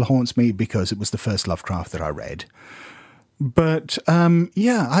Moonbog still haunts me because it was the first Lovecraft that I read. But,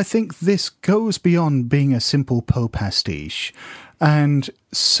 yeah, I think this goes beyond being a simple Poe pastiche and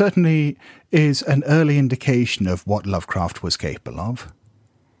certainly is an early indication of what Lovecraft was capable of.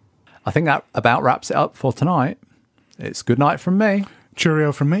 I think that about wraps it up for tonight. It's good night from me.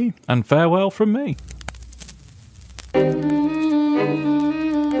 Cheerio from me. And farewell from me.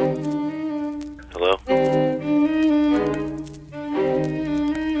 Hello?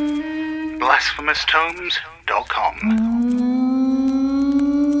 BlasphemousTomes.com.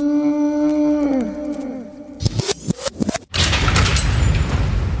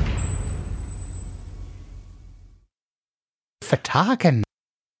 Vertagen.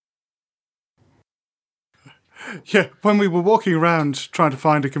 Yeah, when we were walking around trying to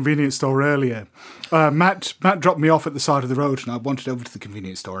find a convenience store earlier, Matt dropped me off at the side of the road and I wandered over to the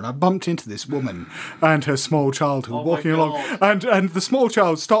convenience store and I bumped into this woman and her small child who were walking along and the small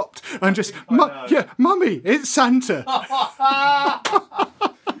child stopped and just, Mummy, it's Santa.